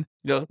of them,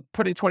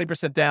 putting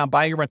 20% down,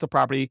 buying a rental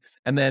property,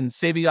 and then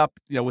saving up,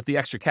 with the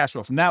extra cash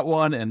flow from that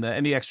one and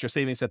any extra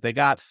savings that they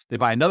got, they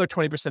buy another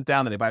 20%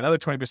 down, then they buy another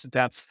 20%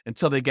 down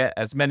until they get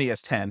as many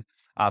as 10.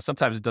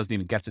 Sometimes it doesn't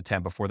even get to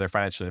 10 before they're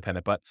financially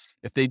independent. But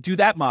if they do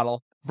that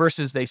model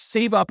versus they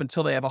save up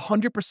until they have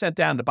 100%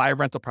 down to buy a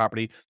rental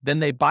property, then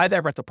they buy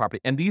that rental property.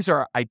 And these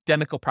are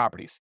identical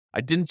properties.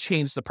 I didn't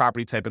change the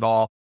property type at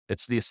all.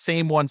 It's the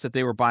same ones that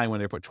they were buying when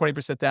they put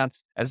 20% down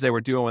as they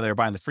were doing when they were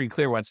buying the free and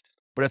clear ones.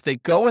 But if they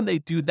go and they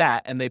do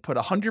that and they put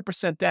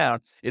 100% down,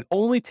 it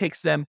only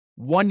takes them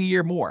 1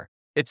 year more.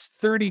 It's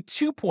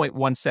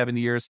 32.17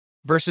 years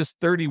versus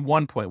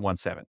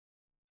 31.17,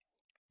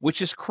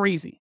 which is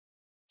crazy.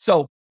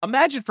 So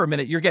imagine for a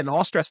minute, you're getting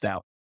all stressed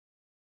out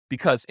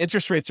because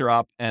interest rates are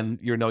up and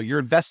your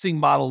investing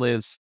model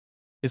is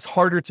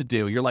harder to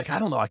do. You're like, I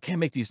don't know, I can't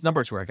make these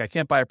numbers work. I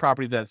can't buy a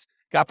property that's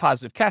got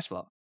positive cash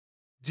flow.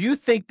 Do you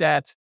think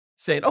that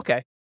saying,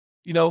 okay,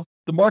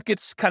 the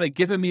market's kind of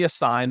giving me a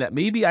sign that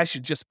maybe I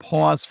should just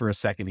pause for a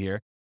second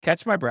here,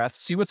 catch my breath,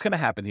 see what's going to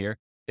happen here.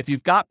 If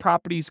you've got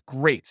properties,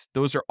 great.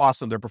 Those are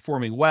awesome. They're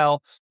performing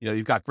well.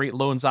 You've got great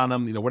loans on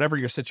them. Whatever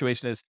your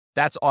situation is,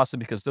 that's awesome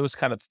because those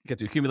kind of get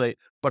to accumulate.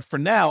 But for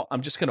now,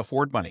 I'm just going to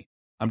hoard money.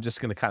 I'm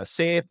just going to kind of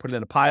save, put it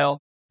in a pile,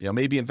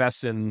 maybe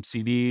invest in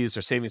CDs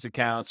or savings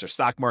accounts or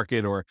stock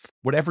market or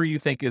whatever you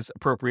think is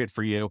appropriate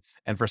for you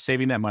and for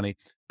saving that money.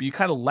 But you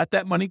kind of let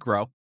that money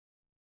grow,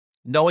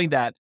 knowing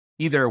that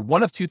either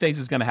one of two things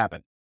is going to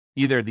happen.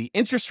 Either the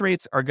interest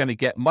rates are going to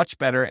get much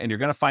better and you're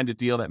going to find a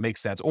deal that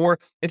makes sense, or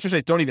interest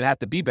rates don't even have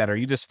to be better.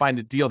 You just find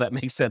a deal that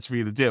makes sense for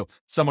you to do.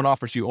 Someone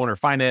offers you owner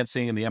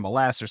financing in the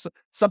MLS or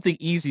something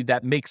easy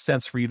that makes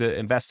sense for you to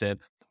invest in.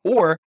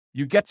 Or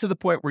you get to the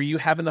point where you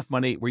have enough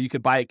money where you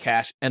could buy it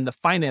cash and the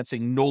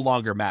financing no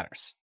longer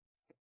matters.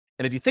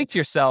 And if you think to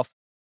yourself,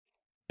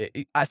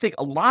 I think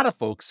a lot of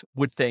folks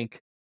would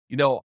think,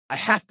 I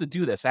have to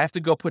do this. I have to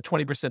go put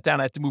 20% down.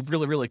 I have to move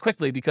really, really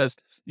quickly because,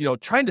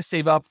 trying to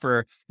save up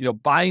for,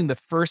 buying the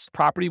first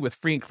property with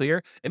free and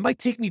clear, it might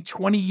take me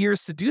 20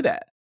 years to do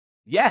that.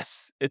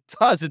 Yes, it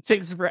does. It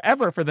takes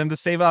forever for them to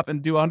save up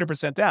and do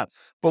 100% down.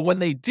 But when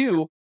they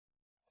do,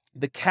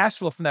 the cash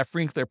flow from that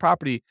free and clear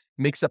property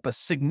makes up a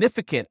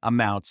significant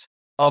amount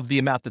of the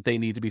amount that they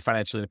need to be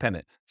financially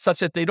independent, such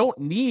that they don't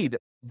need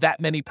that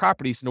many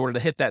properties in order to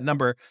hit that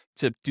number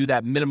to do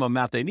that minimum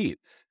amount they need.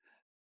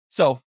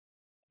 So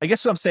I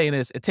guess what I'm saying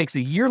is it takes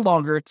a year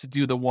longer to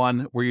do the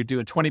one where you're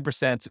doing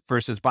 20%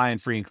 versus buying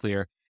free and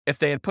clear. If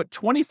they had put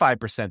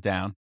 25%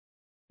 down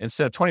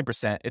instead of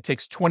 20%, it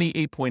takes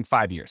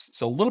 28.5 years.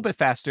 So a little bit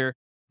faster,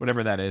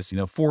 whatever that is,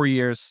 4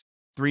 years,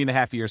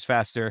 3.5 years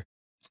faster.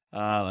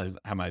 How's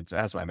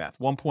my math?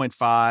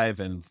 1.5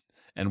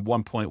 and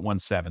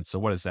 1.17. So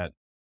what is that?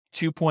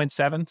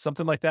 2.7,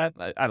 something like that.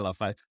 I don't know.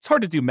 It's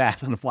hard to do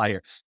math on the fly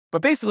here.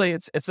 But basically,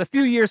 it's a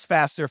few years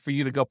faster for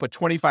you to go put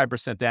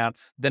 25% down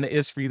than it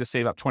is for you to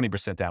save up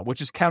 20% down,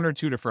 which is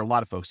counterintuitive for a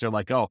lot of folks. They're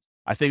like, oh,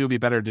 I think it would be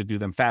better to do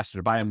them faster,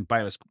 to buy them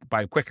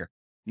quicker.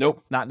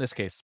 Nope, not in this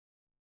case.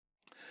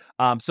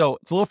 So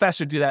it's a little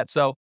faster to do that.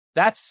 So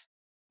that's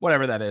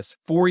whatever that is,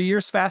 4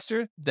 years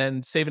faster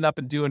than saving up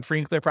and doing free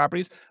and clear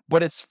properties,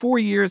 but it's 4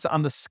 years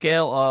on the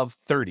scale of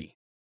 30.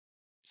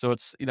 So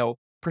it's,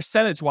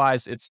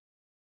 percentage-wise, it's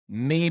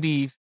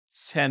maybe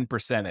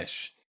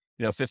 10%-ish.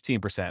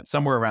 15%,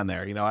 somewhere around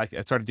there.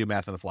 It's hard to do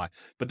math on the fly,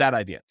 but that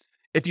idea.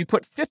 If you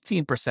put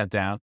 15%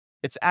 down,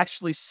 it's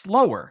actually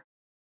slower.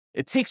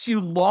 It takes you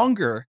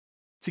longer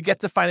to get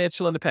to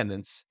financial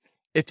independence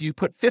if you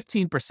put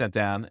 15%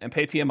 down and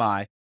pay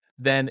PMI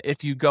than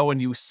if you go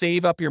and you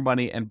save up your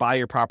money and buy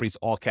your properties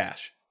all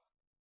cash.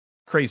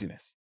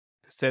 Craziness.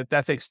 So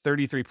that takes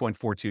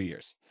 33.42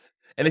 years.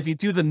 And if you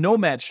do the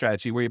nomad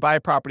strategy where you buy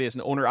a property as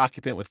an owner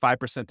occupant with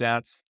 5%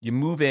 down, you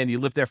move in, you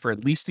live there for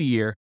at least a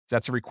year,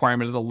 That's a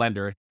requirement of the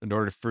lender in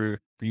order for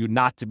you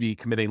not to be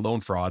committing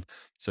loan fraud.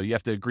 So you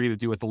have to agree to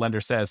do what the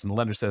lender says. And the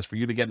lender says for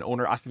you to get an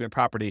owner occupant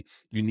property,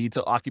 you need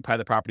to occupy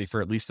the property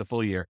for at least a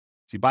full year.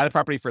 So you buy the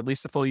property for at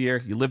least a full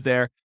year, you live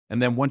there.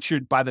 And then once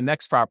you buy the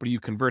next property, you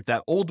convert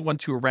that old one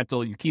to a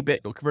rental, you keep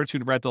it, you'll convert it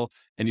to a rental,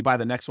 and you buy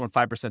the next one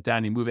 5%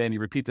 down, you move in, you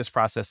repeat this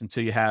process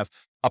until you have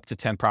up to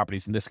 10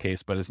 properties in this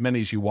case, but as many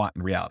as you want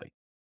in reality.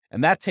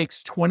 And that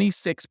takes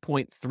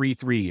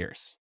 26.33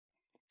 years.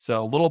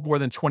 So a little more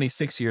than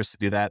 26 years to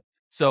do that.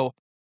 So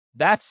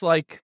that's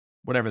like,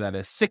 whatever that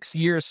is, 6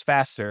 years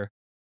faster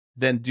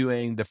than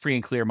doing the free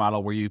and clear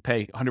model where you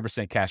pay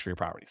 100% cash for your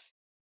properties.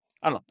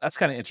 I don't know. That's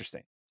kind of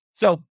interesting.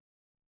 So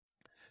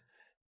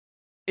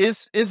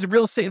is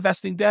real estate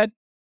investing dead?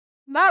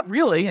 Not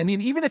really. I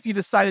mean, even if you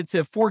decided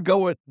to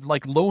forego it,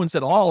 like loans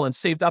at all, and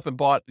saved up and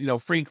bought,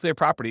 free and clear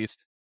properties,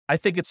 I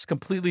think it's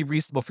completely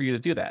reasonable for you to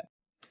do that.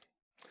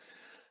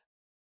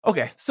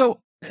 Okay.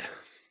 So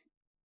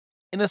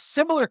in a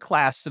similar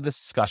class to this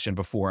discussion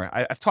before,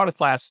 I've taught a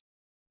class.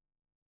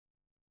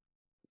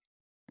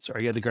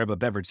 Sorry, I had to grab a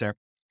beverage there.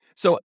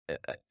 So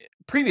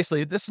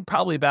previously, this is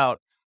probably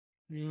about,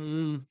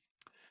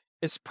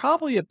 it's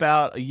probably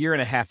about a year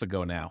and a half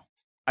ago now.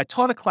 I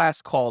taught a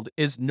class called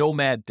 "Is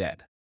Nomad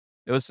Dead?"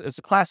 It's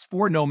a class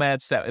for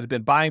nomads that had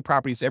been buying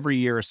properties every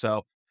year or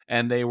so,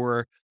 and they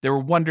were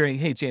wondering,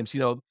 hey James,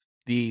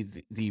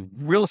 the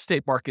real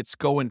estate market's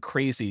going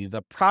crazy.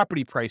 The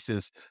property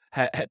prices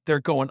they're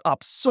going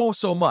up so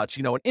much,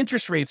 and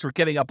interest rates were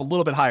getting up a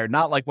little bit higher,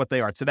 not like what they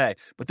are today,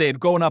 but they had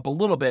gone up a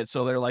little bit.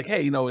 So they're like,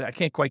 hey, I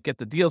can't quite get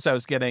the deals I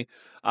was getting,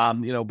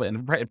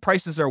 but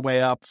prices are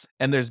way up,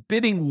 and there's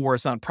bidding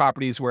wars on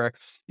properties where,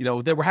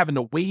 they were having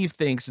to waive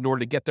things in order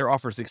to get their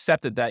offers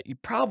accepted that you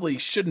probably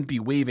shouldn't be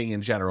waiving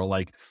in general,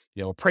 like,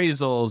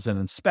 appraisals and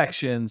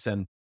inspections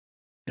and,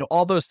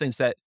 all those things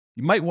that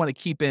you might want to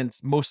keep in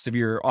most of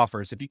your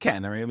offers if you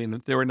can. I mean,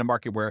 they were in a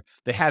market where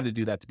they had to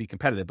do that to be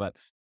competitive, but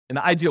in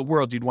the ideal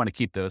world, you'd want to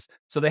keep those.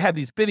 So they had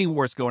these bidding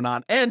wars going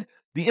on, and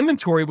the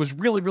inventory was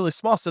really, really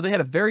small. So they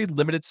had a very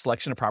limited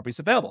selection of properties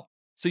available.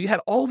 So you had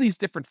all these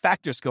different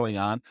factors going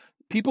on.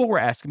 People were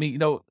asking me,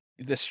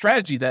 the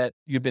strategy that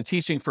you've been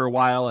teaching for a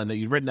while and that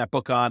you've written that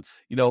book on,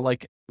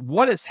 like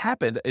what has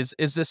happened? Is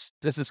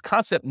this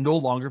concept no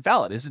longer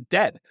valid? Is it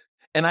dead?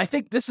 And I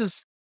think this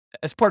is,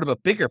 as part of a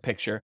bigger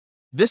picture,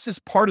 this is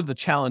part of the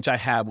challenge I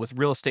have with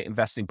real estate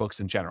investing books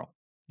in general.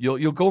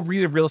 You'll go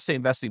read a real estate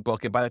investing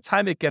book, and by the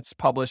time it gets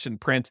published in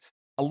print,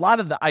 a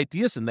lot of the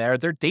ideas in there,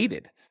 they're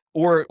dated,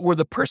 or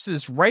the person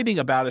is writing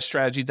about a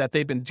strategy that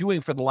they've been doing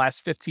for the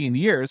last 15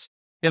 years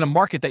in a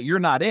market that you're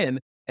not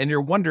in, and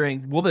you're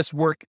wondering, will this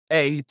work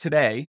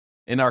today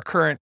in our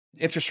current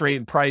interest rate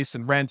and price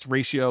and rent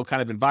ratio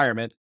kind of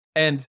environment,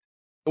 and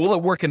will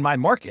it work in my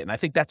market? And I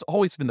think that's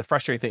always been the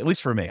frustrating thing, at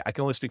least for me. I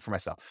can only speak for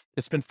myself.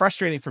 It's been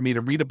frustrating for me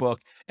to read a book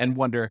and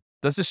wonder,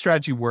 does this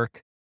strategy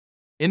work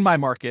in my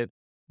market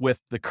with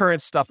the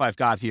current stuff I've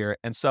got here?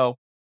 And so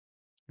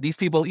these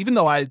people, even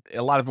though a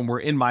lot of them were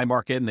in my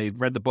market and they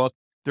read the book,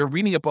 they're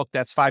reading a book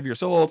that's 5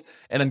 years old,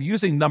 and I'm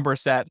using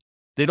numbers that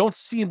they don't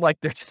seem like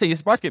they're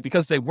today's market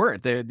because they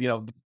weren't.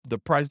 The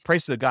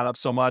prices had gone up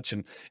so much,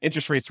 and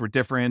interest rates were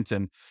different,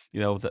 and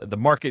the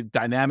market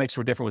dynamics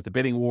were different with the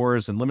bidding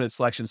wars and limited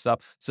selection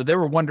stuff. So they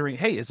were wondering,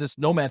 hey, is this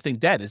nomad thing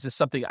dead? Is this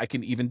something I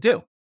can even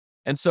do?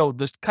 And so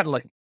there's kind of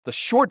like the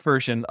short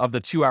version of the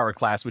 2-hour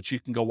class, which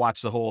you can go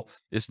watch the whole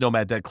 "Is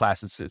Nomad Dead?"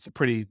 class. It's a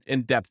pretty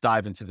in-depth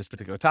dive into this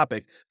particular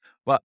topic.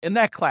 But in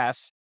that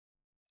class,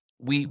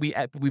 we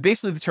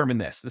basically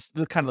determined this. This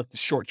is kind of like the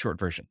short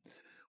version.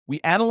 We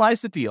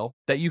analyze the deal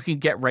that you can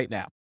get right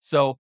now.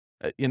 So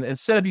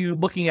instead of you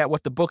looking at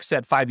what the book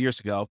said 5 years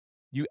ago,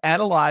 you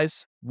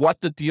analyze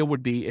what the deal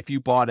would be if you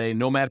bought a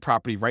nomad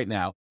property right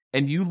now,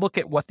 and you look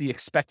at what the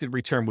expected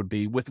return would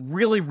be with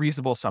really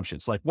reasonable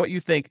assumptions, like what you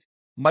think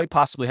might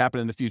possibly happen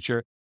in the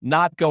future,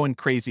 not going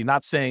crazy,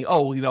 not saying,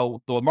 oh,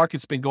 the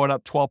market's been going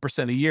up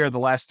 12% a year the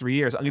last 3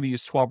 years, I'm going to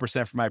use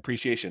 12% for my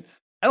appreciation.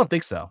 I don't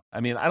think so.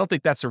 I mean, I don't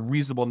think that's a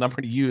reasonable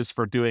number to use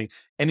for doing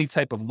any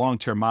type of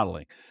long-term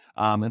modeling.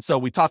 And so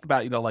we talked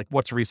about, like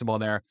what's reasonable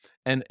in there,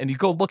 and you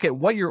go look at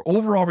what your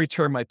overall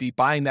return might be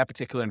buying that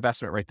particular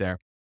investment right there.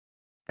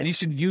 And you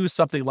should use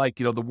something like,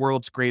 the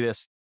world's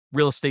greatest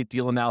real estate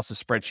deal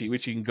analysis spreadsheet,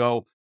 which you can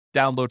go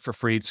download for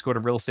free. Just go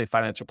to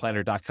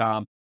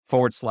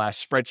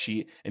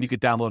realestatefinancialplanner.com/spreadsheet, and you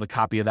could download a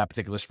copy of that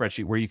particular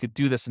spreadsheet where you could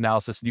do this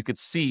analysis, and you could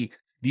see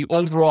the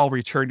overall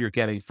return you're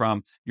getting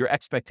from your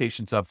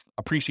expectations of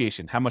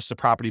appreciation, how much the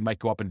property might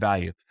go up in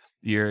value,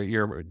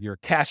 your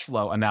cash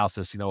flow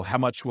analysis, how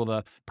much will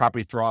the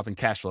property throw off in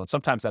cash flow? And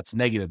sometimes that's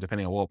negative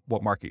depending on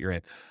what market you're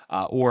in,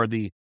 or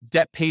the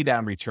debt pay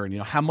down return.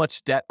 How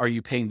much debt are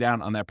you paying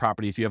down on that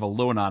property if you have a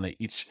loan on it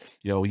each,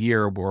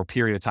 year or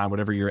period of time,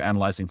 whatever you're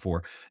analyzing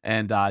for.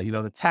 And,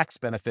 the tax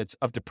benefits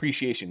of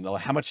depreciation,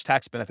 how much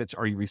tax benefits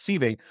are you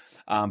receiving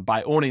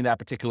by owning that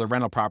particular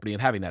rental property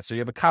and having that? So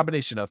you have a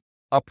combination of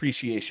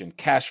appreciation,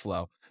 cash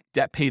flow,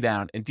 debt pay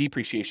down, and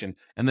depreciation.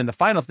 And then the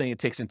final thing it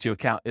takes into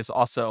account is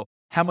also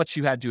how much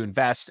you had to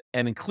invest,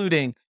 and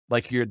including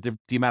like the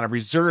amount of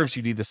reserves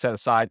you need to set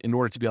aside in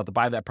order to be able to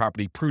buy that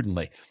property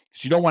prudently.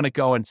 Because you don't want to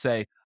go and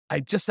say, I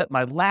just set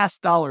my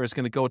last dollar is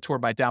going to go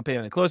toward my down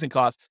payment and closing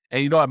costs,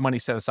 and you don't have money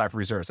set aside for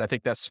reserves. I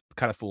think that's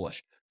kind of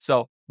foolish.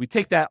 So we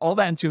take all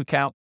that into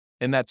account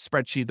in that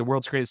spreadsheet, the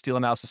world's greatest deal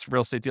analysis,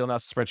 real estate deal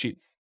analysis spreadsheet,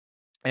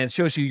 and it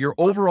shows you your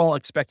overall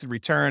expected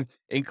return,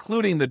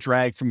 including the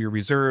drag from your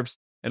reserves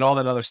and all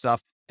that other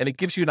stuff. And it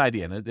gives you an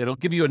idea, and it'll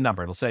give you a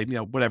number. It'll say,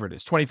 whatever it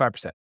is,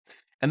 25%.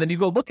 And then you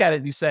go look at it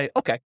and you say,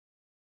 okay,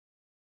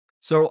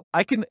 so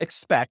I can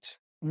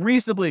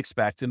reasonably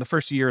expect in the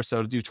first year or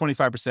so to do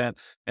 25%.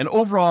 And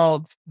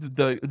overall,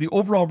 the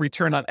overall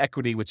return on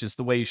equity, which is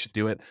the way you should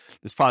do it,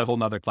 there's probably a whole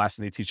nother class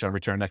and they teach on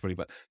return on equity,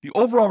 but the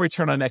overall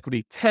return on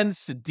equity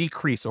tends to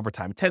decrease over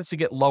time. It tends to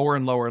get lower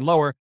and lower and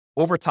lower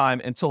over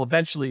time until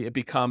eventually it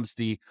becomes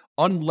the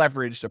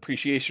unleveraged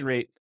appreciation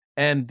rate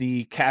and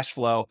the cash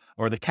flow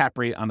or the cap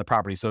rate on the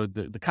property. So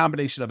the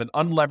combination of an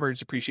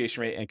unleveraged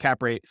appreciation rate and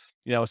cap rate,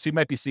 so you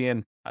might be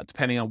seeing,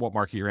 depending on what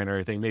market you're in or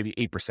everything, maybe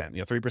 8%,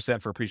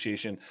 3% for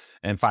appreciation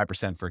and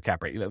 5% for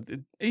cap rate.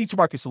 Each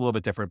market's a little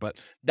bit different, but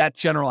that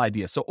general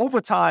idea. So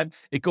over time,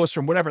 it goes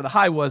from whatever the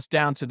high was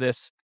down to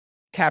this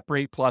cap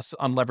rate plus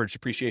unleveraged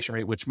appreciation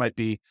rate, which might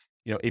be,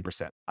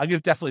 8%. I'm going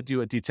to definitely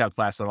do a detailed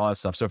class on all that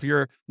stuff. So if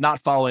you're not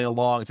following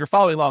along, if you're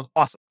following along,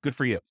 awesome, good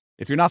for you.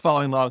 If you're not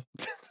following along,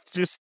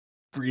 just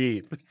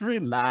breathe,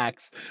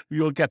 relax.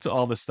 We will get to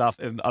all this stuff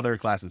in other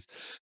classes.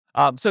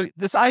 So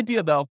this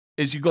idea though,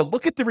 is you go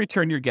look at the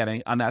return you're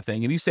getting on that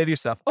thing and you say to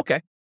yourself,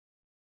 okay,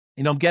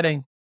 I'm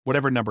getting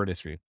whatever number it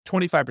is for you,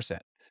 25%.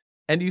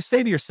 And you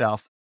say to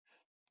yourself,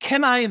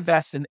 can I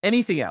invest in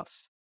anything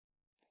else?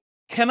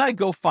 Can I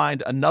go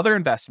find another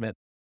investment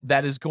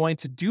that is going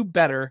to do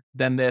better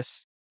than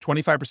this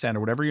 25% or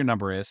whatever your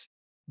number is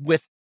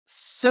with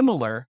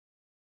similar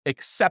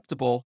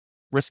acceptable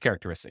risk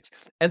characteristics?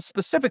 And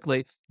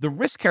specifically, the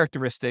risk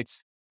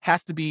characteristics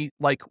have to be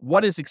like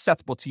what is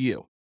acceptable to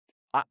you.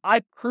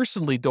 I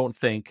personally don't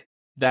think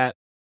that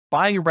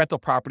buying a rental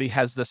property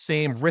has the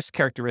same risk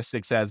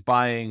characteristics as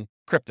buying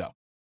crypto,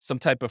 some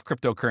type of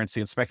cryptocurrency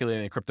and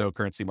speculating in a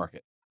cryptocurrency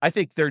market. I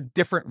think they're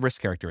different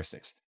risk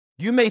characteristics.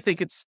 You may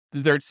think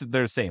they're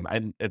the same,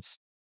 and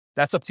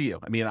that's up to you.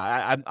 I mean,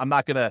 I'm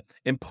not going to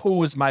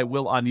impose my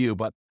will on you,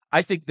 but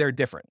I think they're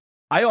different.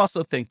 I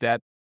also think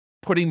that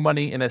putting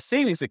money in a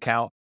savings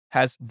account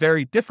has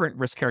very different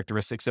risk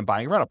characteristics than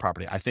buying a rental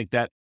property. I think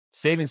that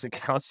savings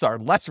accounts are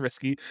less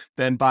risky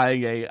than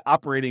buying a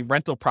operating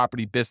rental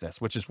property business,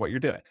 which is what you're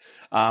doing.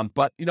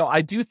 But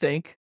I do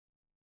think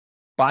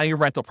buying a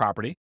rental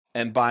property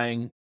and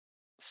buying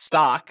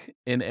stock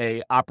in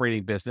a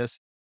operating business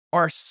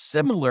are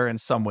similar in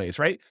some ways,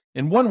 right?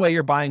 In one way,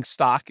 you're buying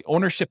stock,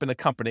 ownership in a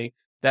company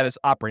that is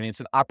operating. It's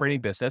an operating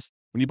business.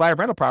 When you buy a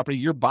rental property,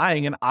 you're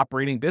buying an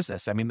operating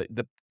business. I mean,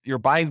 you're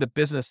buying the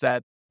business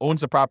that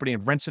owns the property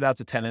and rents it out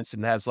to tenants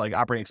and has like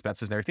operating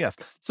expenses and everything else.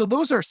 So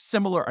those are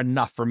similar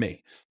enough for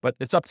me, but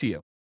it's up to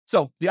you.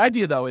 So the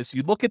idea though is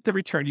you look at the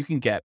return you can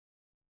get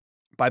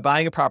by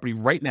buying a property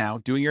right now,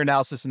 doing your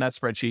analysis in that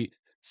spreadsheet,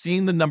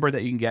 seeing the number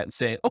that you can get and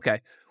saying, okay,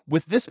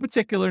 with this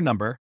particular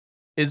number,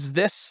 is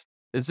this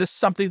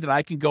something that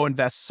I can go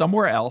invest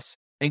somewhere else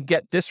and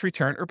get this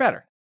return or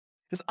better?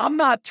 Because I'm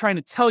not trying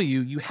to tell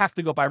you, you have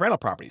to go buy rental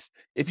properties.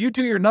 If you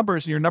do your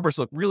numbers and your numbers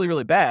look really,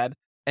 really bad,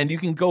 and you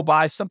can go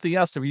buy something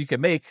else where you can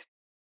make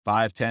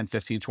 5, 10,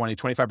 15, 20,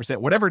 25%,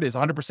 whatever it is,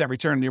 100%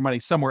 return on your money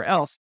somewhere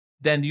else,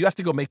 then you have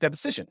to go make that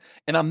decision.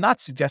 And I'm not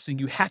suggesting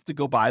you have to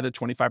go buy the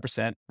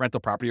 25% rental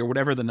property or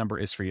whatever the number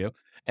is for you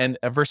and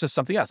versus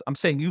something else. I'm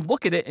saying you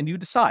look at it and you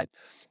decide.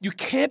 You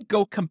can't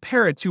go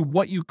compare it to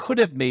what you could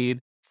have made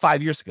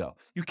 5 years ago.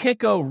 You can't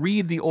go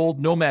read the old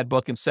Nomad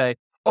book and say,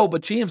 oh,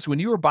 but James, when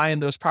you were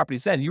buying those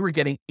properties then, you were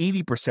getting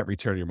 80%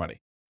 return on your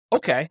money.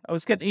 Okay, I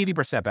was getting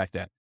 80% back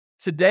then.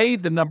 Today,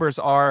 the numbers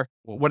are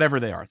whatever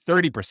they are,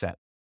 30%.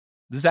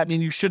 Does that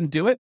mean you shouldn't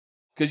do it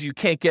because you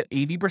can't get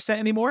 80%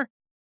 anymore?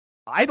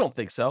 I don't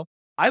think so.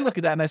 I look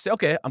at that and I say,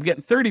 okay, I'm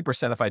getting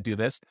 30% if I do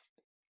this.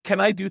 Can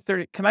I do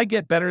 30? Can I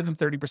get better than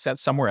 30%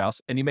 somewhere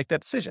else? And you make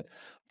that decision.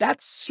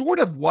 That's sort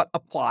of what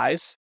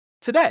applies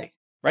today,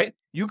 right?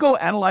 You go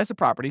analyze a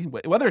property,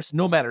 whether it's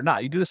Nomad or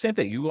not, you do the same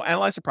thing. You go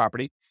analyze a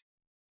property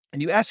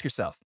and you ask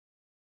yourself,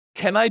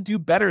 can I do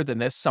better than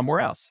this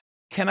somewhere else?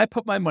 Can I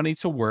put my money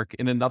to work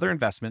in another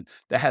investment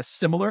that has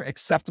similar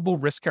acceptable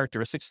risk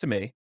characteristics to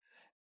me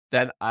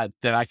that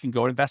I can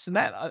go invest in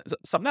that,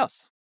 something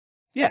else?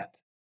 Yeah.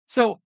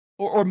 So,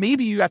 or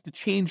maybe you have to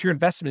change your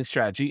investment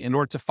strategy in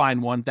order to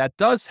find one that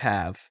does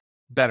have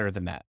better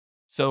than that.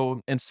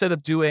 So instead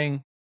of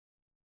doing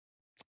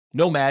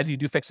Nomad, you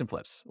do fix and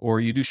flips, or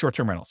you do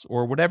short-term rentals,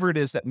 or whatever it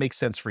is that makes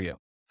sense for you.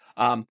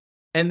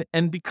 And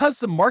because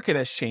the market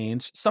has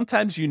changed,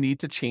 sometimes you need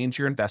to change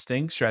your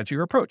investing strategy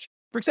or approach.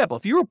 For example,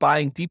 if you were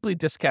buying deeply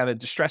discounted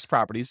distressed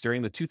properties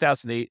during the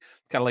 2008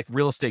 kind of like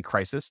real estate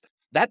crisis,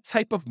 that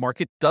type of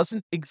market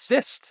doesn't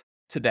exist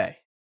today.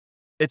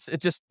 It's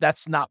just,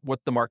 that's not what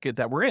the market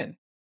that we're in.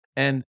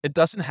 And it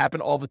doesn't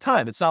happen all the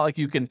time. It's not like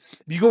if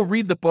you go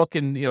read the book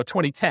in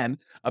 2010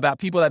 about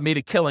people that made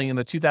a killing in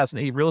the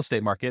 2008 real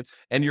estate market,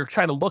 and you're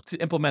trying to look to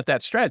implement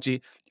that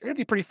strategy, you're going to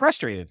be pretty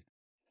frustrated.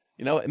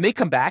 It may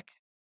come back,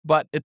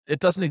 but it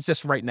doesn't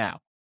exist right now.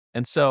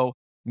 And so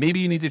maybe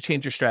you need to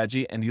change your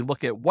strategy and you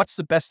look at what's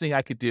the best thing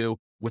I could do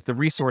with the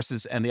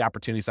resources and the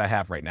opportunities I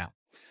have right now.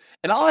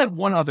 And I'll add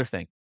one other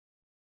thing.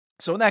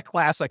 So in that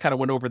class, I kind of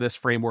went over this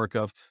framework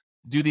of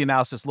do the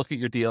analysis, look at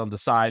your deal and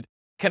decide,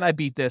 can I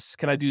beat this?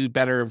 Can I do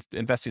better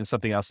investing in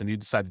something else? And you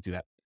decide to do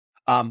that.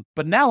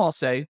 But now I'll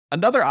say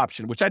another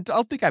option, which I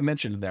don't think I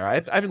mentioned in there.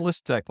 I haven't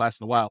listened to that class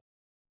in a while,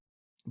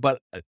 but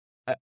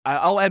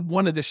I'll add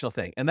one additional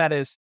thing, and that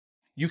is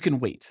you can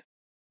wait.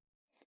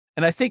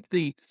 And I think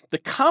the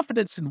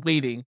confidence in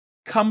waiting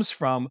comes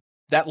from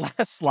that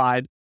last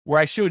slide where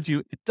I showed you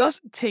it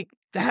doesn't take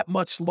that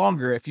much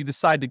longer if you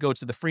decide to go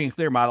to the free and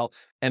clear model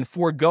and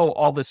forego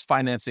all this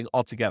financing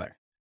altogether.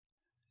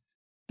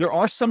 There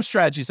are some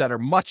strategies that are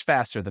much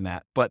faster than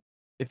that, but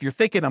if you're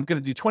thinking I'm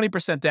going to do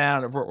 20%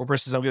 down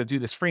versus I'm going to do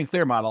this free and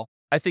clear model,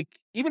 I think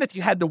even if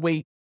you had to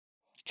wait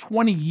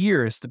 20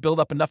 years to build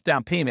up enough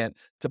down payment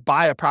to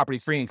buy a property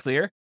free and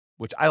clear,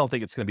 which I don't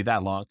think it's going to be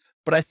that long,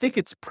 but I think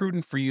it's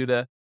prudent for you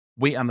to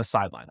wait on the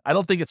sideline. I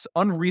don't think it's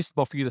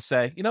unreasonable for you to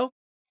say,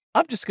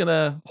 I'm just going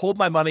to hold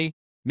my money.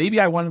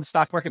 Maybe I want it in the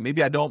stock market.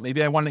 Maybe I don't.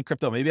 Maybe I want it in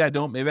crypto. Maybe I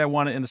don't. Maybe I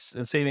want it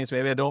in savings.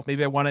 Maybe I don't.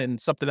 Maybe I want it in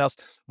something else.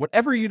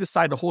 Whatever you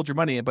decide to hold your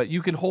money in, but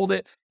you can hold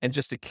it and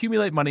just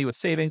accumulate money with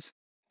savings,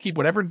 keep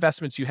whatever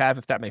investments you have,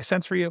 if that makes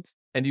sense for you,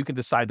 and you can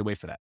decide to wait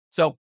for that.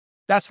 So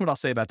that's what I'll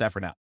say about that for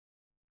now.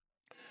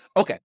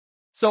 Okay.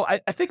 So I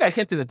think I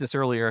hinted at this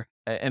earlier,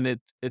 and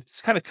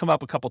it's kind of come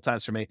up a couple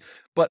times for me,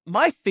 but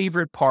my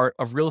favorite part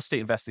of real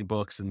estate investing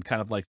books and kind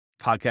of like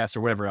podcasts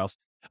or whatever else,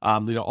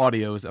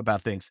 audios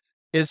about things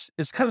is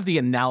kind of the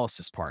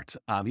analysis part.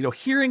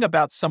 Hearing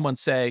about someone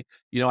say,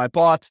 I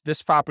bought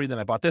this property, then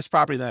I bought this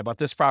property, then I bought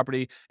this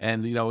property.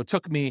 And, it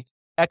took me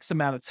X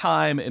amount of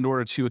time in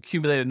order to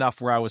accumulate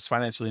enough where I was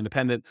financially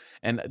independent.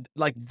 And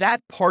like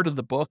that part of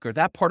the book or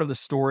that part of the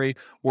story,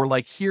 or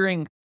like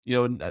hearing,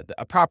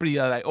 a property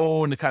that I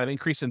own kind of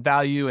increase in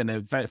value and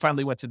it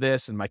finally went to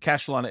this and my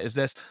cash flow on it is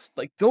this,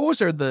 like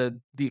those are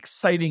the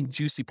exciting,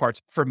 juicy parts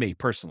for me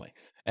personally.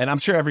 And I'm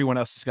sure everyone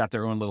else has got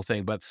their own little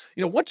thing, but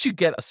once you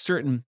get a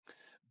certain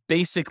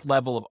basic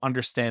level of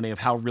understanding of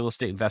how real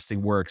estate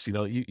investing works,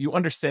 you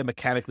understand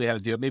mechanically how to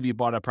do it. Maybe you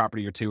bought a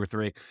property or two or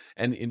three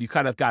and you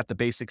kind of got the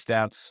basics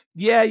down.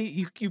 Yeah,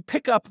 you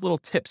pick up little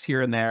tips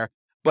here and there,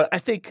 but I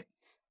think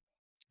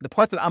the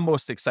part that I'm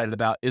most excited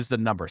about is the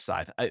number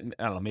side. I don't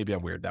know, maybe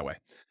I'm weird that way.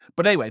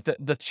 But anyway,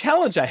 the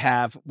challenge I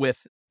have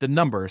with the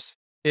numbers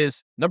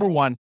is, number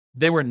one,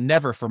 they were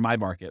never for my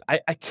market.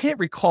 I can't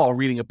recall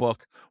reading a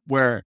book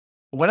where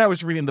when I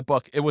was reading the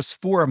book, it was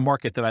for a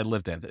market that I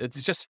lived in.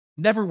 It's just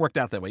never worked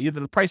out that way. Either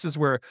the prices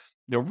were,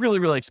 really,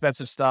 really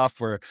expensive stuff,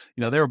 or,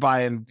 they were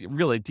buying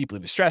really deeply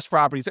distressed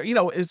properties, or,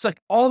 it's like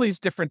all these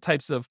different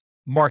types of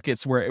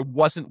markets where it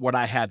wasn't what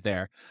I had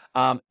there.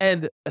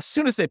 And as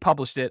soon as they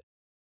published it,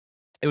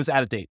 it was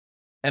out of date.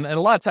 And a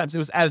lot of times it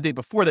was out of date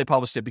before they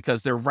published it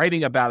because they're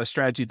writing about a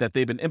strategy that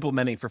they've been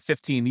implementing for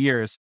 15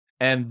 years.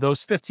 And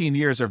those 15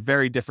 years are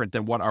very different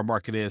than what our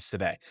market is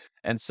today.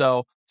 And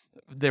so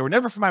they were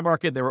never for my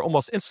market. They were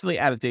almost instantly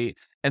out of date.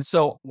 And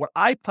so what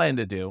I plan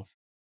to do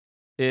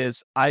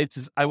is I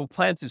will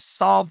plan to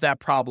solve that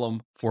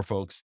problem for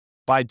folks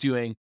by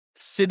doing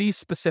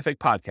city-specific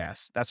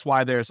podcasts. That's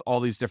why there's all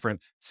these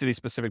different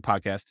city-specific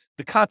podcasts.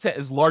 The content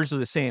is largely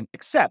the same,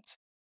 except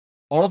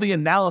all the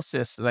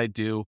analysis that I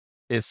do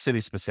is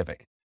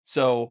city-specific.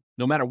 So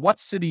no matter what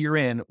city you're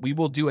in, we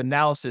will do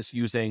analysis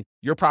using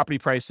your property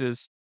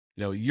prices,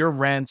 your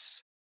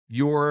rents,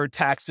 your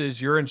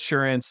taxes, your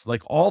insurance,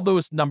 like all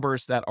those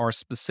numbers that are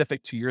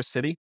specific to your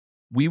city.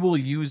 We will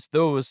use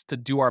those to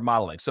do our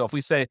modeling. So if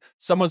we say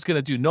someone's going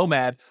to do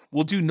Nomad,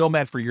 we'll do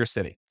Nomad for your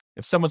city.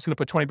 If someone's going to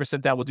put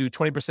 20% down, we'll do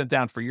 20%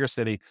 down for your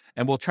city,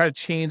 and we'll try to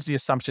change the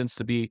assumptions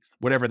to be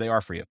whatever they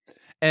are for you.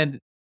 And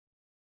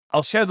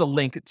I'll share the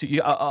link to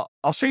you.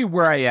 I'll show you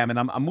where I am, and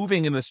I'm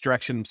moving in this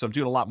direction. So I'm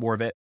doing a lot more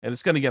of it, and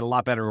it's going to get a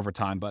lot better over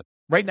time. But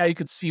right now you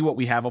can see what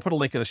we have. I'll put a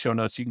link in the show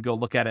notes. You can go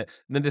look at it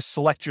and then just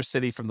select your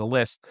city from the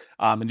list.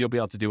 And you'll be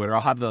able to do it, or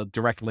I'll have the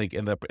direct link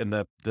in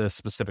the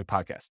specific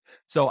podcast.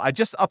 So I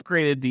just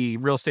upgraded the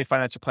Real Estate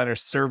Financial Planner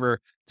server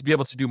to be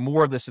able to do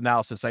more of this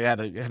analysis. I had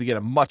to get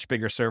a much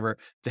bigger server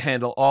to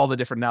handle all the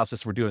different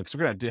analysis we're doing. So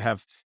we're going to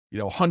have,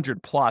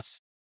 100 plus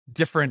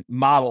different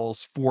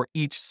models for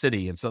each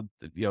city. And so,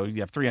 you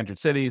have 300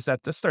 cities that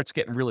starts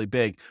getting really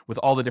big with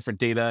all the different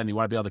data, and you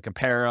want to be able to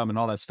compare them and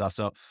all that stuff.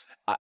 So,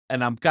 I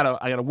got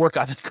to work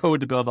on the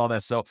code to build all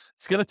that. So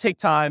it's going to take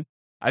time.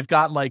 I've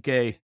got like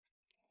a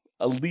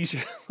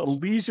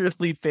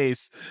leisurely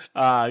pace,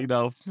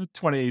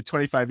 20,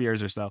 25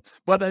 years or so,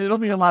 but it'll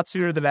be a lot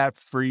sooner than that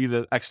for you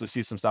to actually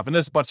see some stuff. And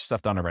there's a bunch of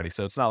stuff done already.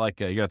 So it's not like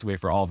you have to wait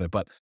for all of it,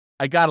 but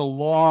I got a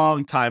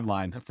long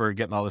timeline for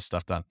getting all this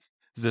stuff done.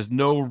 There's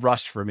no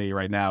rush for me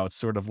right now. It's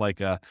sort of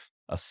like a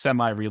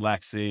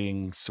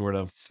semi-relaxing sort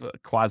of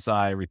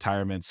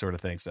quasi-retirement sort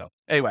of thing. So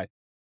anyway,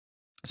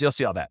 so you'll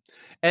see all that.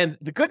 And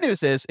the good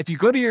news is if you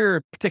go to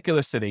your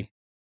particular city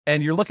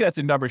and you're looking at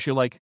the numbers, you're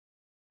like,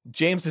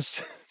 James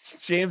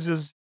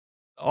is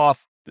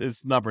off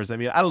his numbers. I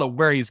mean, I don't know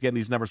where he's getting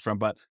these numbers from,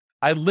 but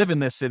I live in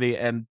this city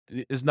and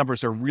his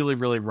numbers are really,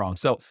 really wrong.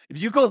 So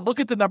if you go look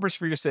at the numbers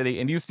for your city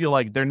and you feel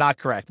like they're not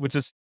correct, which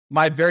is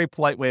my very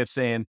polite way of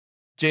saying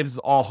James is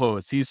all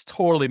hose. He's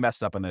totally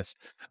messed up on this,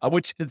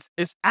 which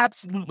is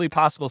absolutely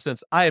possible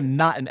since I am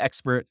not an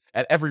expert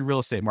at every real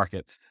estate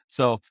market.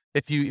 So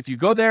if you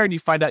go there and you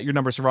find out your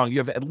numbers are wrong, you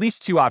have at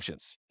least two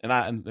options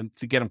and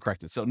to get them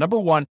corrected. So number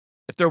one,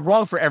 if they're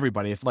wrong for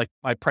everybody, if like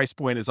my price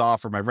point is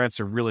off or my rents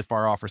are really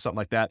far off or something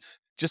like that,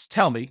 just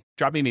tell me,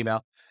 drop me an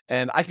email,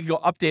 and I can go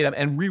update them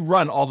and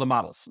rerun all the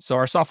models. So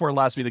our software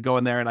allows me to go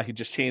in there and I can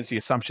just change the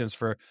assumptions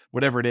for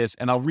whatever it is,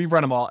 and I'll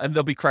rerun them all and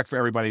they'll be correct for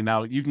everybody.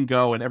 Now you can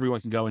go and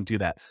everyone can go and do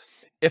that.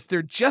 If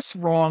they're just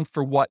wrong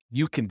for what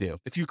you can do,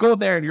 if you go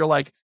there and you're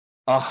like,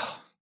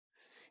 oh,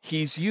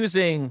 he's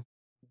using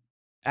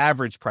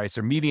average price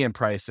or median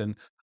price and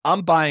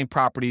I'm buying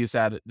properties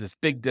at this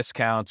big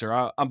discount,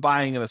 or I'm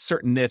buying in a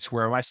certain niche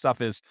where my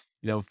stuff is,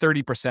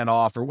 30%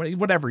 off or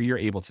whatever you're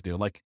able to do.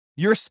 Like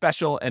you're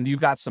special and you've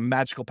got some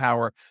magical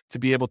power to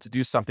be able to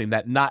do something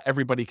that not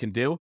everybody can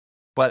do.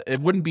 But it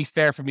wouldn't be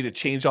fair for me to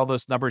change all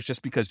those numbers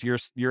just because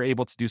you're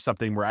able to do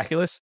something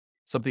miraculous,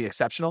 something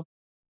exceptional.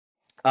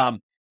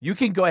 You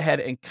can go ahead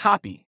and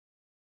copy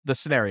the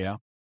scenario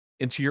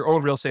into your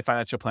own real estate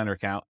financial planner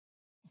account.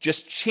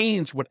 Just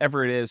change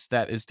whatever it is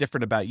that is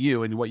different about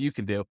you and what you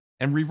can do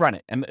and rerun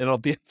it. And you'll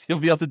be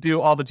able to do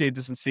all the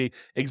changes and see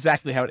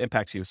exactly how it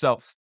impacts you. So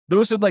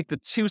those are like the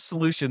two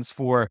solutions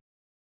for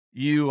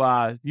you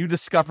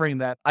discovering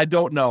that I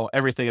don't know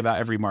everything about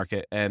every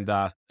market, and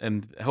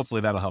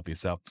hopefully that'll help you.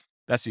 So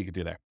that's what you can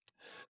do there.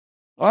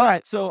 All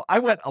right. So I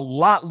went a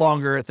lot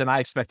longer than I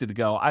expected to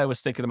go. I was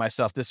thinking to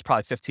myself, this is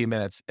probably 15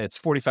 minutes. It's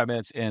 45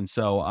 minutes in.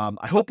 So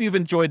I hope you've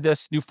enjoyed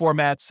this new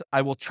formats.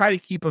 I will try to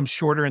keep them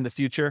shorter in the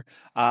future.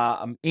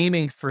 I'm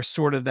aiming for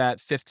sort of that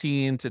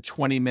 15 to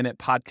 20 minute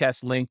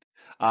podcast length.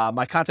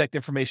 My contact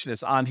information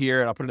is on here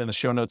and I'll put it in the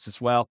show notes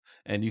as well.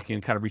 And you can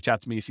kind of reach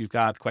out to me if you've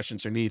got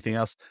questions or need anything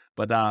else.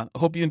 But I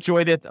hope you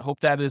enjoyed it. I hope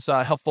that is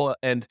helpful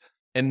and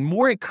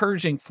more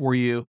encouraging for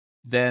you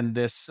than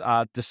this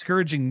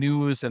discouraging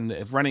news and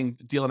running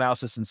deal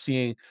analysis and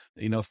seeing,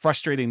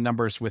 frustrating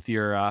numbers with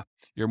your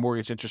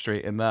mortgage interest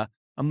rate. And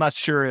I'm not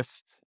sure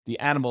if the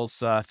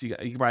animals, if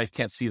you probably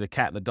can't see the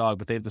cat and the dog,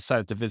 but they've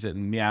decided to visit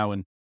and meow,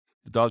 and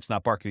the dog's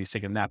not barking, he's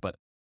taking a nap, but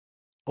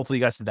hopefully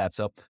you guys did that.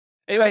 So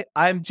anyway,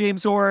 I'm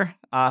James Orr.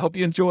 Hope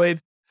you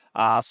enjoyed.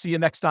 I'll see you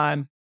next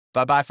time.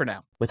 Bye-bye for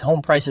now. With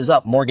home prices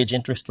up, mortgage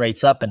interest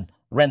rates up, and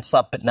rents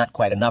up, but not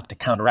quite enough to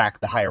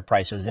counteract the higher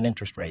prices and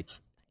interest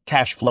rates,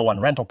 cash flow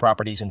on rental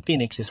properties in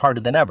Phoenix is harder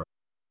than ever.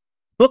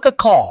 Book a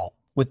call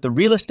with the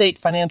Real Estate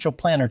Financial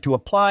Planner to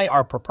apply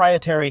our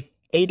proprietary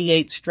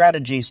 88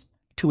 strategies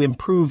to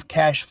improve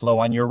cash flow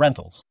on your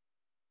rentals.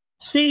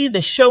 See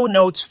the show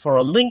notes for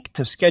a link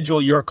to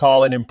schedule your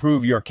call and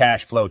improve your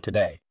cash flow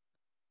today.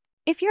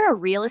 If you're a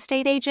real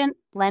estate agent,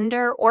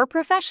 lender, or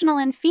professional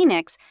in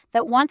Phoenix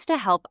that wants to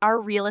help our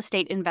real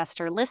estate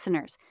investor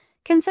listeners,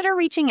 consider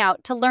reaching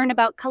out to learn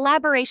about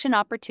collaboration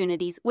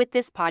opportunities with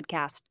this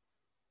podcast.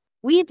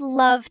 We'd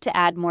love to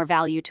add more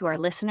value to our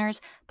listeners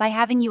by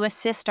having you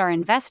assist our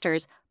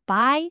investors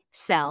buy,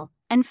 sell,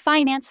 and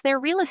finance their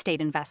real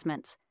estate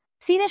investments.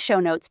 See the show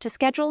notes to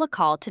schedule a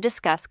call to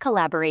discuss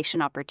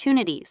collaboration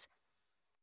opportunities.